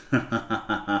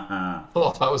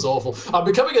 Oh, that was awful. I'm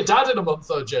becoming a dad in a month,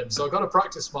 though, Jim. So I've got to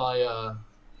practice my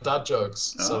dad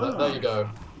jokes. So there you go.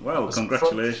 Well,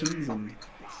 congratulations.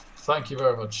 Thank you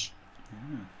very much.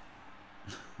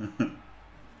 Yeah.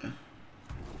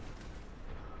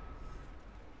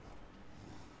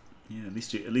 Yeah, at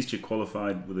least you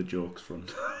qualified with a jokes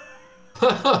front.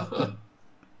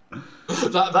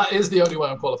 that is the only way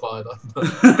I'm qualified.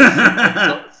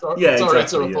 Yeah, sorry exactly,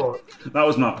 to report. Yeah. That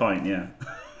was my point. Yeah.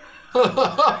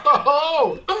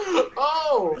 Oh,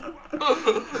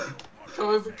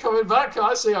 coming back.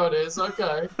 I see how it is.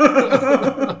 Okay.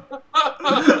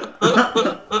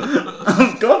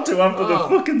 I've got to after the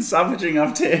fucking savaging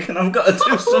I've taken. I've got to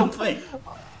do something.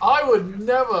 I would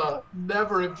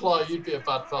never imply you'd be a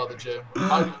bad father, Jim.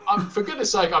 I'm for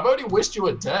goodness sake, I've only wished you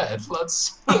were dead.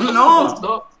 Let's not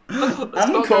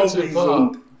go too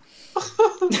far.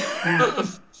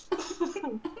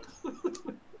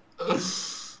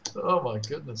 Oh my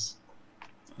goodness.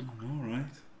 All right.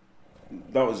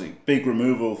 That was a big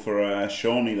removal for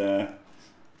Seanyy there.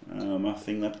 I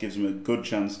think that gives him a good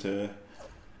chance to,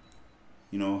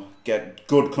 get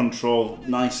good control.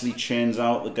 Nicely chains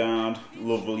out the guard.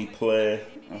 Lovely play.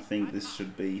 I think this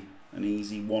should be an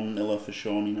easy 1-0 for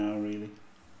Seanyy now, really.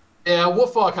 Yeah,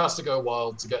 Woofbark has to go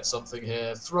wild to get something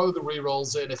here. Throw the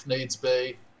rerolls in if needs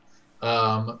be.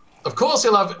 Of course,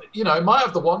 he'll have, he might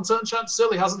have the one-turn chance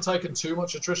still. He hasn't taken too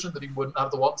much attrition that he wouldn't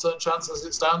have the one-turn chance as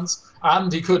it stands.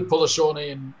 And he could pull a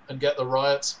Seanyy and get the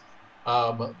riot.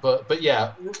 But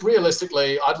yeah,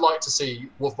 realistically, I'd like to see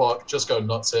Woofbark just go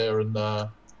nuts here and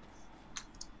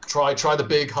try the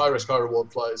big high-risk,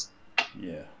 high-reward plays.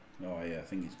 Yeah. Oh, yeah, I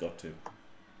think he's got to.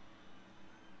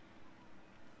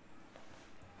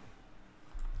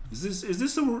 Is this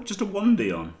just a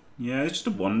 1D on? Yeah, it's just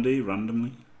a 1D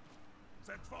randomly.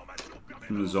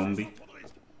 From a zombie.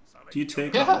 Do you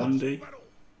take that 1D?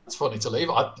 It's funny to leave.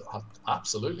 I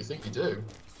absolutely think you do.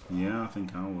 Yeah, I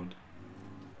think I would.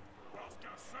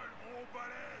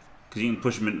 Because you can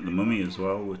push him into the mummy as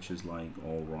well, which is like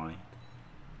alright.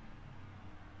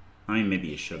 I mean, maybe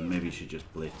you shouldn't. Maybe you should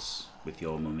just blitz with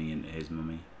your mummy into his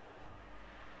mummy.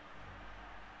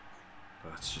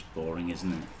 But that's just boring,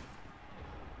 isn't it?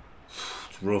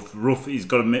 It's rough. He's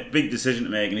got a big decision to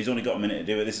make, and he's only got a minute to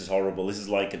do it. This is horrible. This is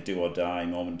like a do or die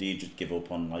moment. Do you just give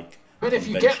up on like? I mean, if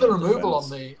you get the removal on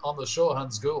the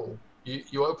Shorehand's Ghoul,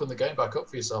 you open the game back up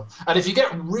for yourself. And if you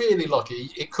get really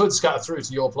lucky, it could scatter through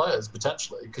to your players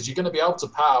potentially, because you're going to be able to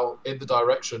pow in the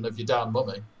direction of your down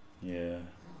mummy. Yeah,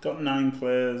 got 9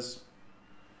 players.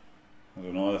 I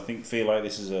don't know. Feel like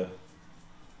this is a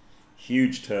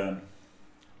huge turn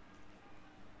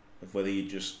of whether you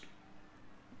just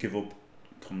give up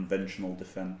conventional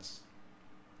defense.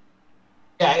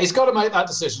 Yeah, he's got to make that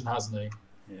decision, hasn't he?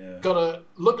 Yeah. Got to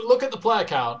look at the player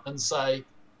count and say,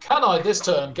 can I this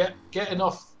turn get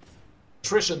enough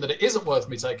attrition that it isn't worth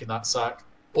me taking that sack,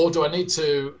 or do I need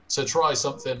to try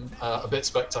something a bit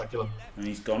spectacular? And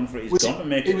he's gone for it. He's gone to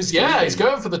make it. He's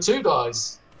going for the 2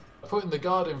 dice, putting the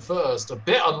guard in first. A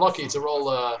bit unlucky to roll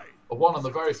a 1 on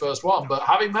the very first one, but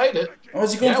having made it. Oh,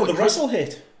 is he going for the wrestle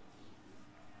hit?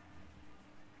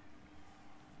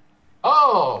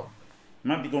 Oh.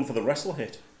 Might be going for the wrestle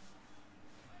hit.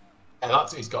 Yeah,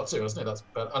 he's got to, hasn't he? That's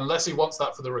better. Unless he wants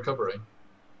that for the recovery.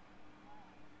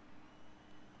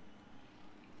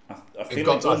 I feel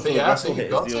like going for the wrestle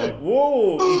hit is the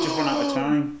whoa! He just ran out of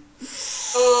time.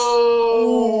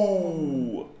 Oh!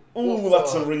 Oh,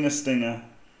 that's a ringer stinger.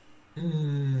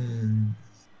 And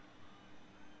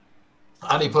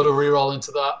he put a reroll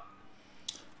into that.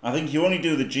 I think you only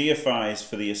do the GFIs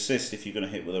for the assist if you're going to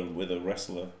hit with a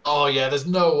wrestler. Oh yeah, there's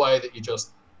no way that you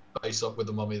just face up with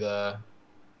the mummy there.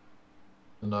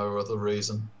 No other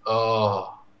reason.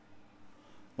 Oh,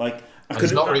 like I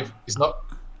could not. He's not.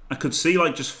 I could see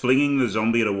like just flinging the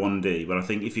zombie at a 1D, but I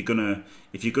think if you're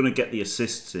gonna get the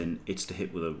assists in, it's to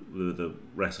hit with a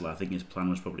wrestler. I think his plan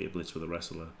was probably a blitz with a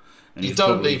wrestler. And you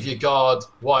don't leave your guard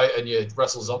white and your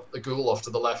wrestles up the ghoul off to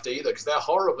the left either, because they're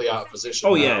horribly out of position.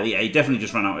 Oh now. yeah, he definitely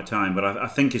just ran out of time. But I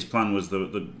think his plan was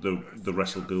the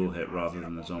wrestle ghoul hit rather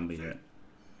than the zombie hit.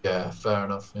 Yeah, fair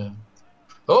enough. Yeah.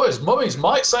 Oh, his mummies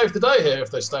might save the day here if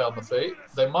they stay on the feet.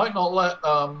 They might not let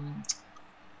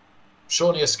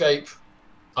Seanyy escape.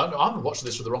 I'm watching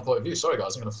this from the wrong point of view. Sorry,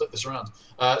 guys. I'm going to flip this around.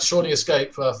 Seanyy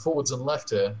escape forwards and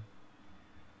left here.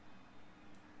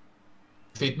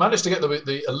 If he'd managed to get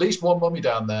the at least one mummy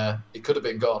down there, he could have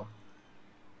been gone.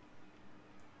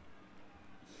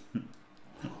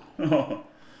 Oh,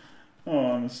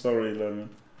 I'm sorry, Lemon.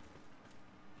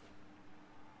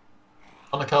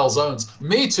 Donna Calzones.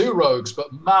 Me too, rogues,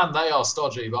 but man, they are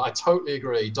stodgy. But I totally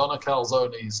agree. Donna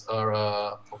Calzones are,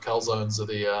 or Calzones are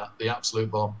the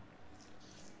absolute bomb.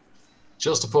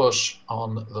 Just a push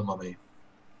on the mummy.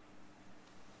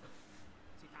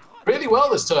 Really well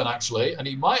this turn, actually, and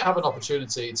he might have an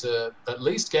opportunity to at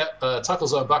least get Tackle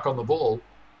Zone back on the ball.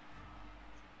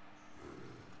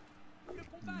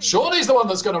 Seany's the one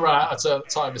that's going to run out of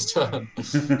time this turn.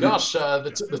 Gosh,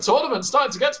 the tournament's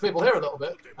starting to get to people here a little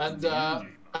bit. And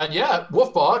yeah,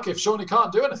 Woofbark, if Seanyy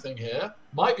can't do anything here,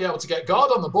 might be able to get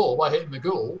guard on the ball by hitting the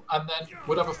ghoul, and then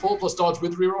would have a 4+ dodge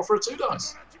with reroll for a 2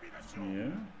 dice. Yeah.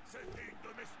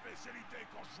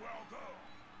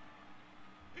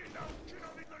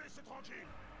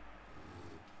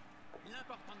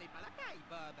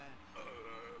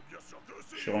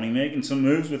 Seanyy making some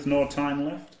moves with no time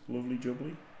left. Lovely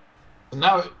jubbly. And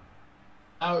now it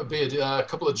would be a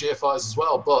couple of GFIs as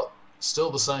well, but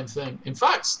still the same thing. In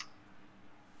fact...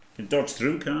 He can dodge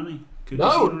through, can't he?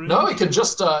 No, he can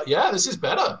just... yeah, this is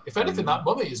better. If anything, that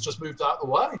mummy has just moved out of the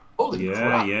way. Holy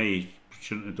crap. Yeah, he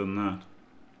shouldn't have done that.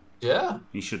 Yeah.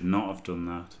 He should not have done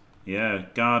that. Yeah,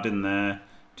 guard in there,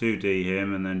 2D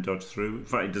him, and then dodge through. In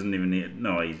fact, he doesn't even need it.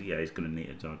 No, he's going to need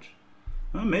a dodge.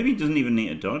 Well, maybe he doesn't even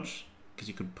need a dodge. Because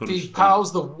you could put he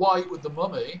pows the white with the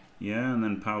mummy. Yeah, and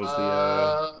then pows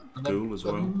the ghoul as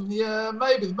well. Yeah,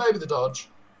 maybe the dodge.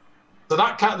 So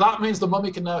that means the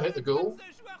mummy can now hit the ghoul.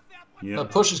 Yeah. The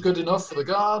push is good enough for the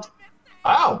guard.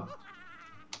 Ow!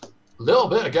 Little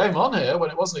bit of game on here when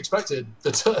it wasn't expected.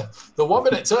 The 1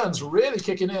 minute turn's really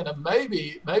kicking in, and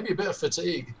maybe a bit of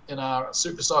fatigue in our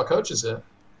superstar coaches here.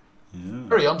 Yeah.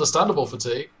 Very understandable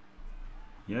fatigue.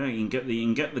 Yeah, you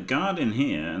can get the guard in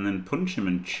here and then punch him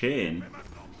and chain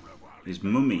his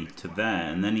mummy to there,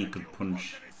 and then he could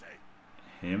punch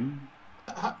him.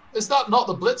 Is that not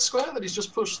the blitz square that he's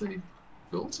just pushed the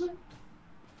ghoul to?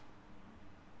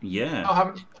 Yeah. Oh,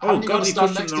 haven't you got to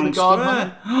stand next to the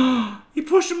guard mummy? He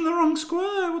pushed him the wrong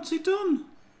square. What's he done?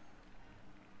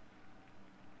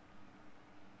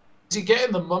 Is he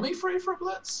getting the mummy free for a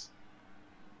blitz?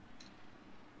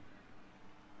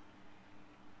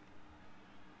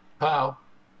 Pow.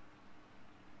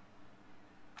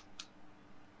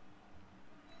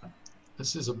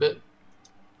 This is a bit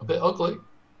ugly.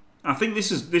 I think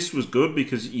this was good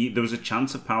because there was a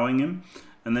chance of powering him,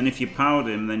 and then if you powered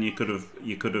him, then you could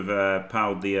have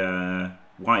powered the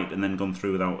white and then gone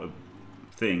through without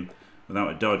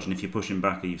a dodge. And if you push him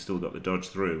back, you've still got the dodge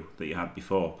through that you had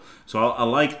before. So I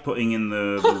like putting in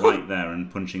the white there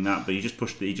and punching that, but he just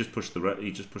pushed the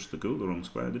ghoul the wrong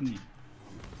square, didn't he?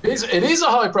 It is a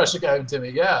high pressure game, Timmy.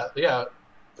 Yeah.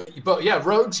 But yeah,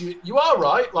 rogues, you are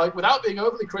right. Like, without being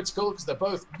overly critical, because they're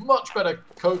both much better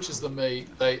coaches than me,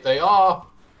 they are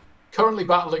currently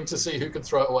battling to see who can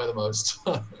throw it away the most.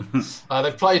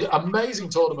 They've played amazing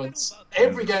tournaments.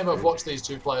 Every game I've watched these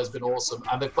two players has been awesome,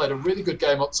 and they've played a really good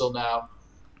game up till now.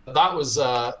 That was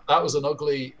an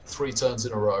ugly 3 turns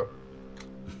in a row.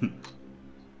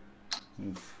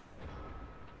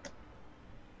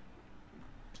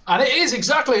 And it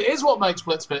is what makes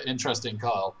Blitz Pit interesting,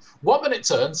 Kyle. 1 minute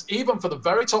turns, even for the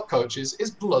very top coaches,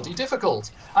 is bloody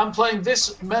difficult. And playing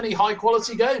this many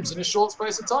high-quality games in a short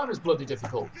space of time is bloody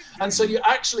difficult. And so you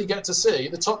actually get to see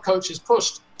the top coaches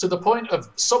pushed to the point of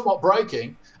somewhat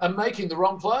breaking and making the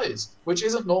wrong plays, which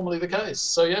isn't normally the case.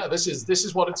 So yeah, this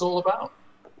is what it's all about.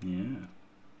 Yeah.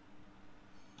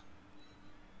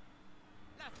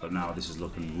 But now this is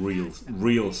looking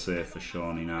real safe for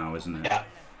Seanyy now, isn't it?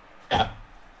 Yeah.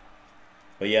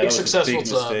 But yeah, that was a big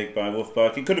mistake by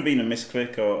Woofbark. It could have been a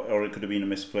misclick or it could have been a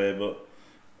misplay, but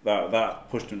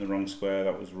that pushed him in the wrong square.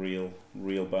 That was real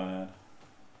bad.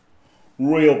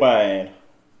 Real bad.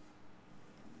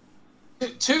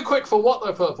 Too quick for what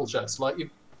though, Purple Chest? Like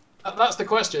that's the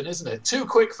question, isn't it? Too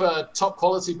quick for top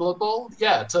quality Blood Bowl?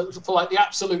 Yeah, for like the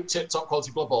absolute top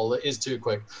quality Blood Bowl, it is too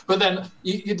quick. But then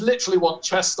you'd literally want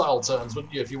chess style turns,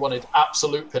 wouldn't you, if you wanted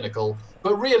absolute pinnacle?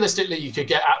 But realistically, you could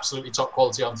get absolutely top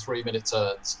quality on 3-minute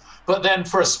turns. But then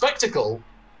for a spectacle,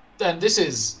 then this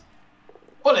is...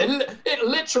 Well, it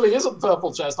literally isn't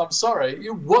Purple Chest. I'm sorry,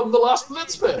 you won the last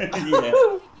Blitz Pit.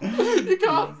 you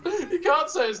can't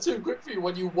say it's too quick for you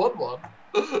when you won one.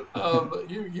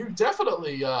 You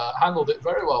definitely handled it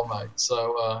very well, mate.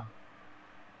 So,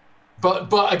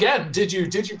 but again, did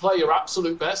you play your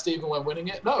absolute best even when winning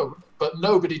it? No, but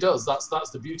nobody does. That's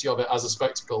the beauty of it as a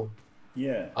spectacle.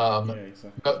 Yeah.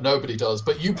 Exactly. Nobody does.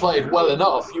 But you played well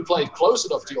enough. You played close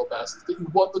enough to your best that you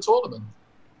won the tournament,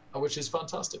 which is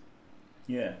fantastic.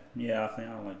 Yeah, I think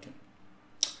I like it.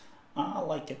 I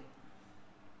like it.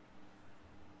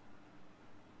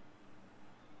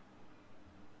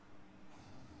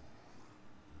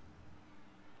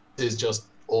 Is just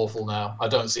awful now. I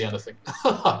don't see anything.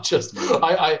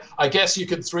 I guess you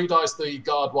could 3 dice the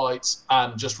guard white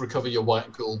and just recover your white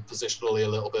and cool positionally a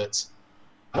little bit.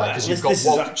 This is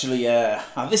actually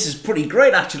this is pretty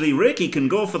great actually, Rick. He can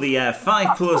go for the 5+,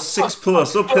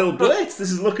 6+ uphill blitz.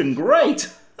 This is looking great.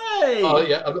 Hey. Oh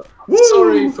yeah.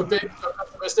 Sorry for being so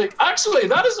pessimistic. Actually,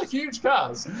 that is a huge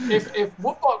cast. If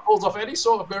Woofbark pulls off any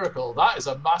sort of miracle, that is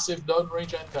a massive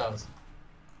non-regen cast.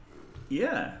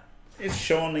 Yeah. If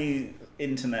Seanyy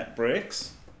internet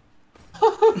breaks,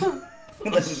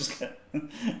 let's just get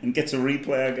a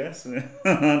replay, I guess.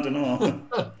 I don't know.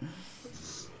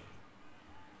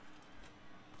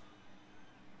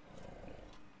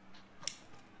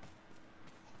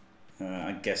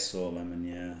 I guess so, Lemon.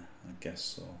 Yeah, I guess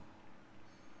so.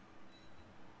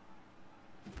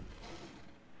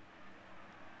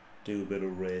 Do a bit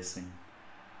of racing.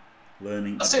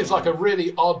 Learning. That seems like a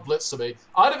really odd blitz to me.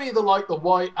 I'd have either liked the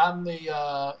white and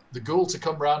the ghoul to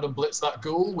come round and blitz that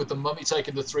ghoul with the mummy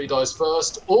taking the 3 dice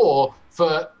first, or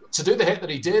to do the hit that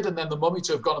he did and then the mummy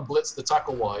to have gone and blitzed the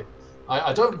tackle white.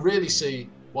 I don't really see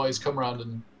why he's come around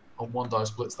and on 1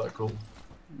 dice blitz that ghoul.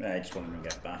 Yeah, I just want him to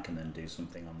get back and then do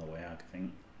something on the way, I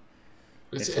think.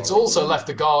 It's also left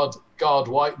the guard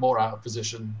white more out of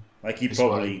position. Like, he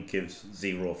probably gives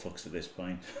 0 fucks at this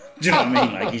point. Do you know what I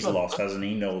mean? Like, he's lost, hasn't he?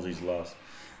 He knows he's lost.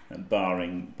 And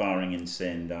barring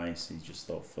insane dice, he just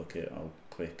thought, fuck it, I'll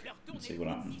click and see what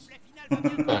happens.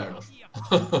 Fair enough.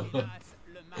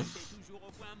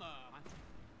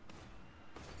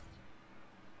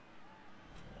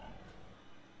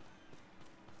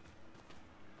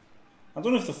 I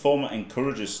don't know if the format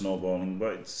encourages snowballing,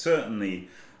 but it's certainly...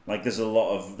 Like there's a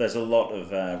lot of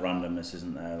randomness,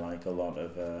 isn't there? Like a lot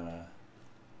of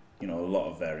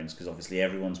variance, because obviously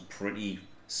everyone's pretty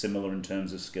similar in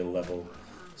terms of skill level.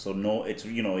 So it's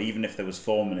even if there was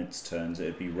 4 minutes turns,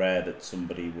 it'd be rare that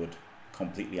somebody would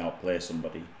completely outplay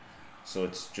somebody. So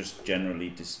it's just generally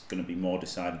going to be more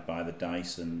decided by the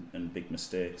dice and big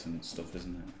mistakes and stuff,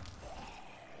 isn't it?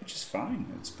 Which is fine.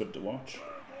 It's good to watch.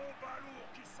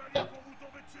 Yeah.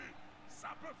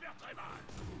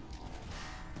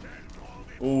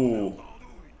 Ooh,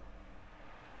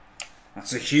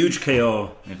 that's a huge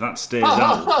KO if that stays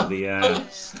out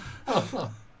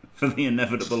for the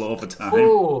inevitable overtime.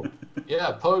 Oh,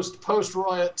 yeah, post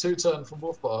riot 2-turn from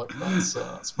Woofbark.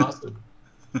 That's massive.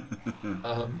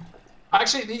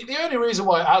 Actually, the only reason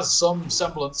why it has some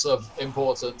semblance of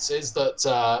importance is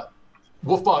that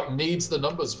Woofbark needs the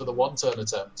numbers for the 1-turn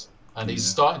attempt, and he's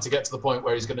starting to get to the point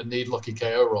where he's going to need lucky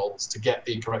KO rolls to get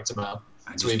the correct amount.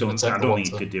 I don't think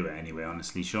he could do it anyway,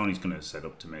 honestly. Seany's going to set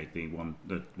up to make the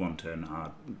one turn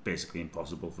hard, basically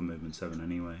impossible for movement 7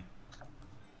 anyway.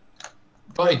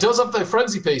 But he does have the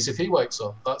frenzy piece if he wakes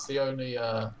up. That's the only...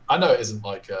 I know it isn't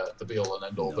like the be-all and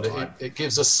end-all, but it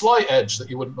gives a slight edge that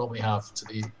you wouldn't normally have to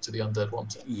the undead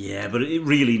 1-turn. Yeah, but it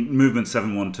really... Movement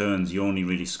 7 1-turns, you only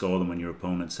really score them when your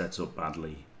opponent sets up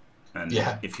badly. And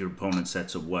if your opponent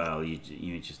sets up well, you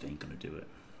just ain't going to do it.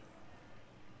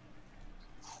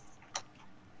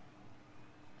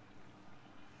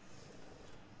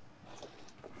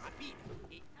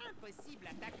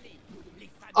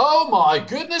 Oh my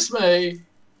goodness me!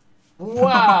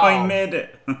 Wow! I made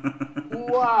it!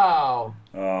 Wow!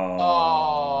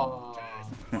 Oh.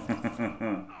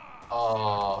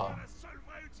 Oh.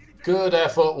 Good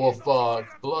effort, Woofbark.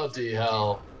 Bloody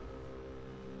hell.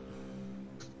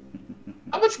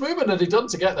 How much movement had he done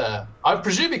to get there? I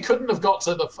presume he couldn't have got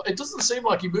to the... It doesn't seem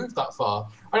like he moved that far.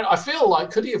 I feel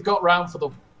like, could he have got round for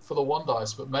for the 1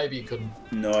 dice, but maybe he couldn't.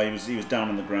 No, he was down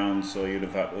on the ground, so you'd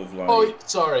have had to have like. Oh,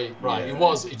 sorry. Right,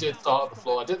 Yeah. He did start at the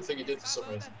floor. I didn't think he did for some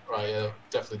reason. Right, yeah,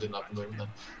 definitely didn't have the movement then.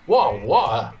 Whoa, what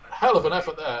a hell of an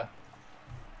effort there.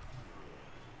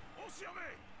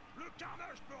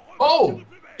 Oh,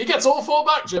 he gets all 4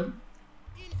 back, Jim.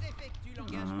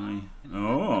 Aye.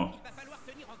 Oh.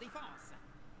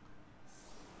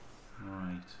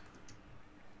 Right.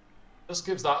 Just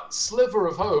gives that sliver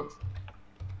of hope.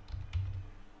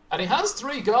 And he has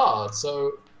 3 guards,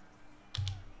 so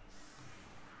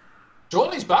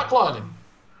Seany's backlining.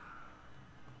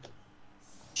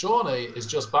 Seanyy is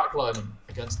just backlining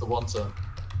against the 1 turn.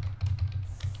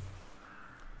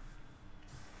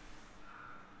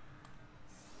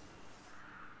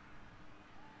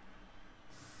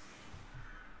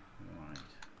 Right.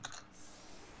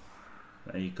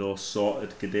 There you go,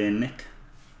 sorted. G'day, Nick.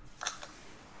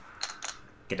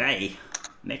 G'day,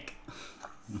 Nick.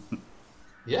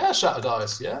 Yeah, shatter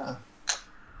dice, yeah.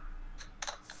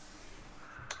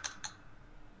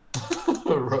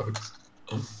 Rogues.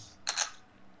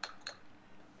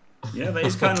 Yeah, that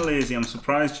is kind of lazy. I'm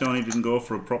surprised Seanyy didn't go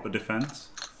for a proper defense.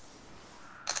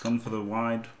 Gone for the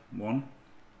wide one.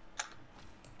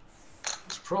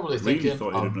 He's probably Really thinking.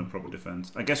 thought he'd have done a proper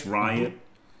defense. I guess Riot.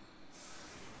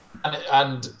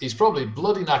 And he's probably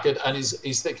bloody knackered, and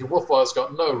he's thinking Woofbark's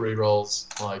got no rerolls.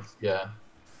 Like, yeah.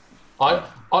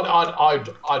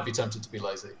 I'd be tempted to be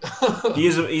lazy. He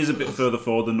is a bit further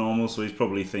forward than normal, so he's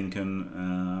probably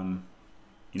thinking,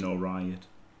 you know, Riot.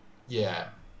 Yeah,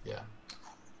 yeah.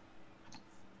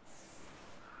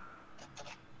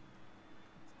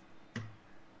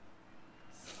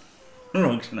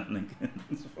 Wrong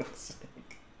shenanigans, for fuck's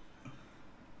sake.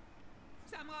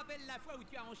 Ça me rappelle la fois où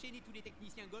tu as enchaîné tous les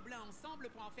techniciens gobelins ensemble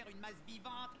pour en faire une masse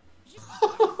vivante.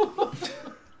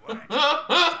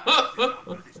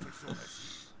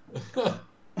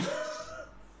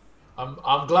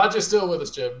 I'm glad you're still with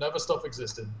us, Jim. Never stop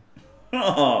existing.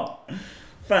 Oh,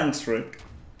 thanks, Rick.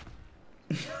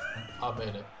 I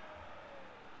mean it.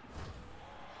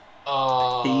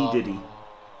 He did he.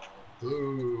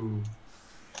 Boo.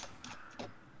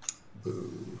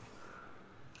 Boo.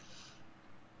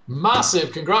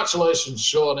 Massive congratulations,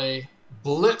 Seanyy.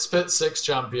 Blitz Pit 6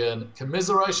 champion.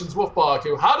 Commiserations, Woofbark,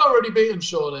 who had already beaten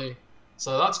Seanyy.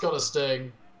 So that's got a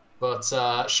sting. But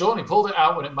Seanyy pulled it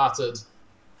out when it mattered.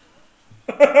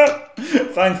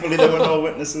 Thankfully, there were no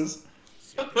witnesses.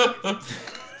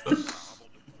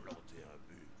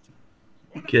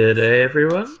 Good day,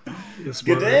 everyone.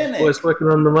 Good day, Nick. Always working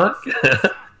on the mic.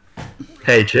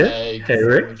 Hey, Jim. Hey,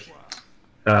 Rick.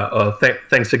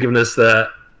 Thanks for giving us the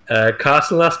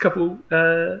cast in the last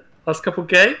couple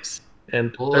games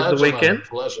and Pleasure, over the weekend. Man.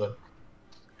 Pleasure.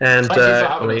 And Thank you for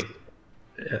having us.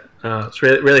 it's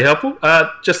really helpful.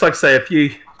 Just like to say a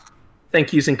few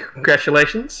thank yous and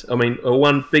congratulations. I mean,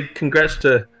 one big congrats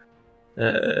to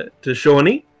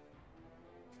Seanyy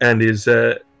and his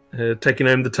taking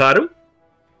home the title,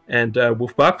 and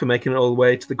Woofbark for making it all the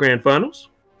way to the grand finals.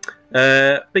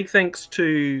 Big thanks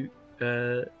to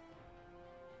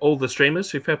all the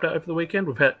streamers who've helped out over the weekend.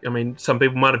 We've had, I mean, some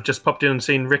people might have just popped in and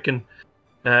seen Rick and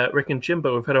Jim,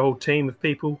 but we've had a whole team of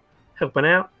people helping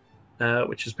out,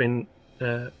 which has been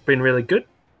really good.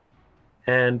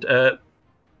 And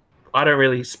I don't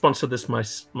really sponsor this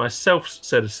myself,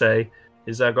 so to say.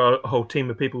 Is I've got a whole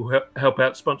team of people who help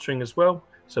out sponsoring as well.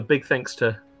 So big thanks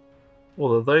to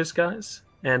all of those guys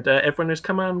and everyone who's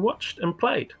come out and watched and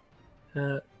played.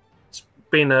 It's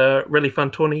been a really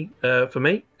fun tourney for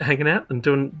me, hanging out and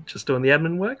doing the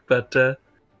admin work. But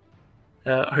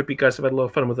I hope you guys have had a lot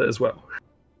of fun with it as well.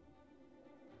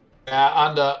 Yeah,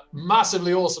 and a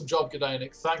massively awesome job,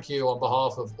 Gdanik. Thank you on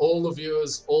behalf of all the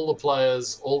viewers, all the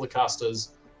players, all the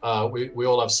casters. We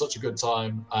all have such a good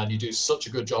time, and you do such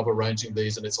a good job arranging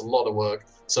these, and it's a lot of work.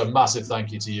 So massive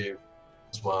thank you to you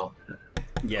as well.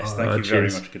 Yes, thank you very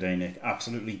much, Gdanik.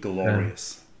 Absolutely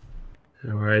glorious.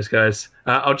 No worries, guys.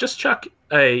 I'll just chuck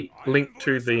a link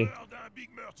to the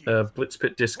Blitz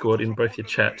Pit Discord in both your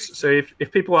chats. So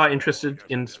if people are interested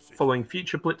in following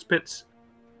future Blitz Pits,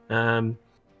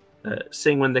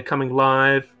 seeing when they're coming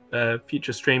live,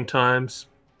 future stream times,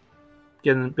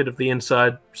 getting a bit of the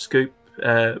inside scoop,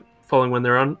 following when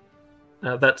they're on,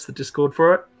 that's the Discord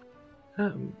for it.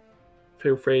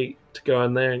 Feel free to go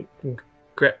in there and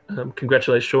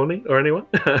congratulate Seanyy or anyone,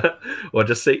 or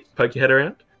just poke your head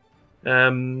around.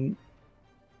 And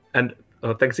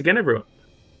thanks again, everyone.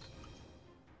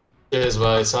 Cheers,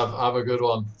 guys. Have a good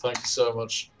one. Thank you so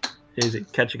much. Easy.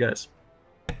 Catch you guys.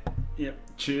 Yep.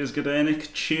 Cheers,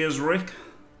 Gdanik. Cheers, Rick.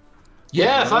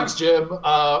 Yeah, thanks, Jim. Man,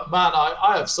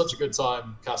 I have such a good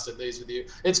time casting these with you.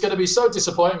 It's going to be so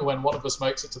disappointing when one of us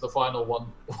makes it to the final one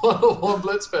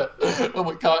Blitz Pit and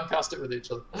we can't cast it with each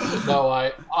other. No,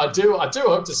 I do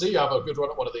hope to see you have a good run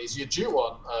at one of these. You're due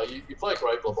one. You play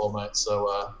great Blood Bowl, mate.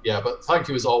 So yeah, but thank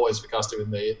you as always for casting with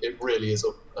me. It really is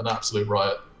an absolute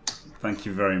riot. Thank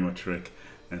you very much, Rick,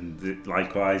 and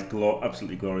likewise,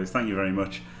 absolutely glorious. Thank you very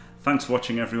much. Thanks for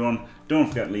watching, everyone. Don't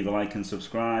forget to leave a like and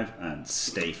subscribe, and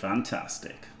stay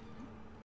fantastic.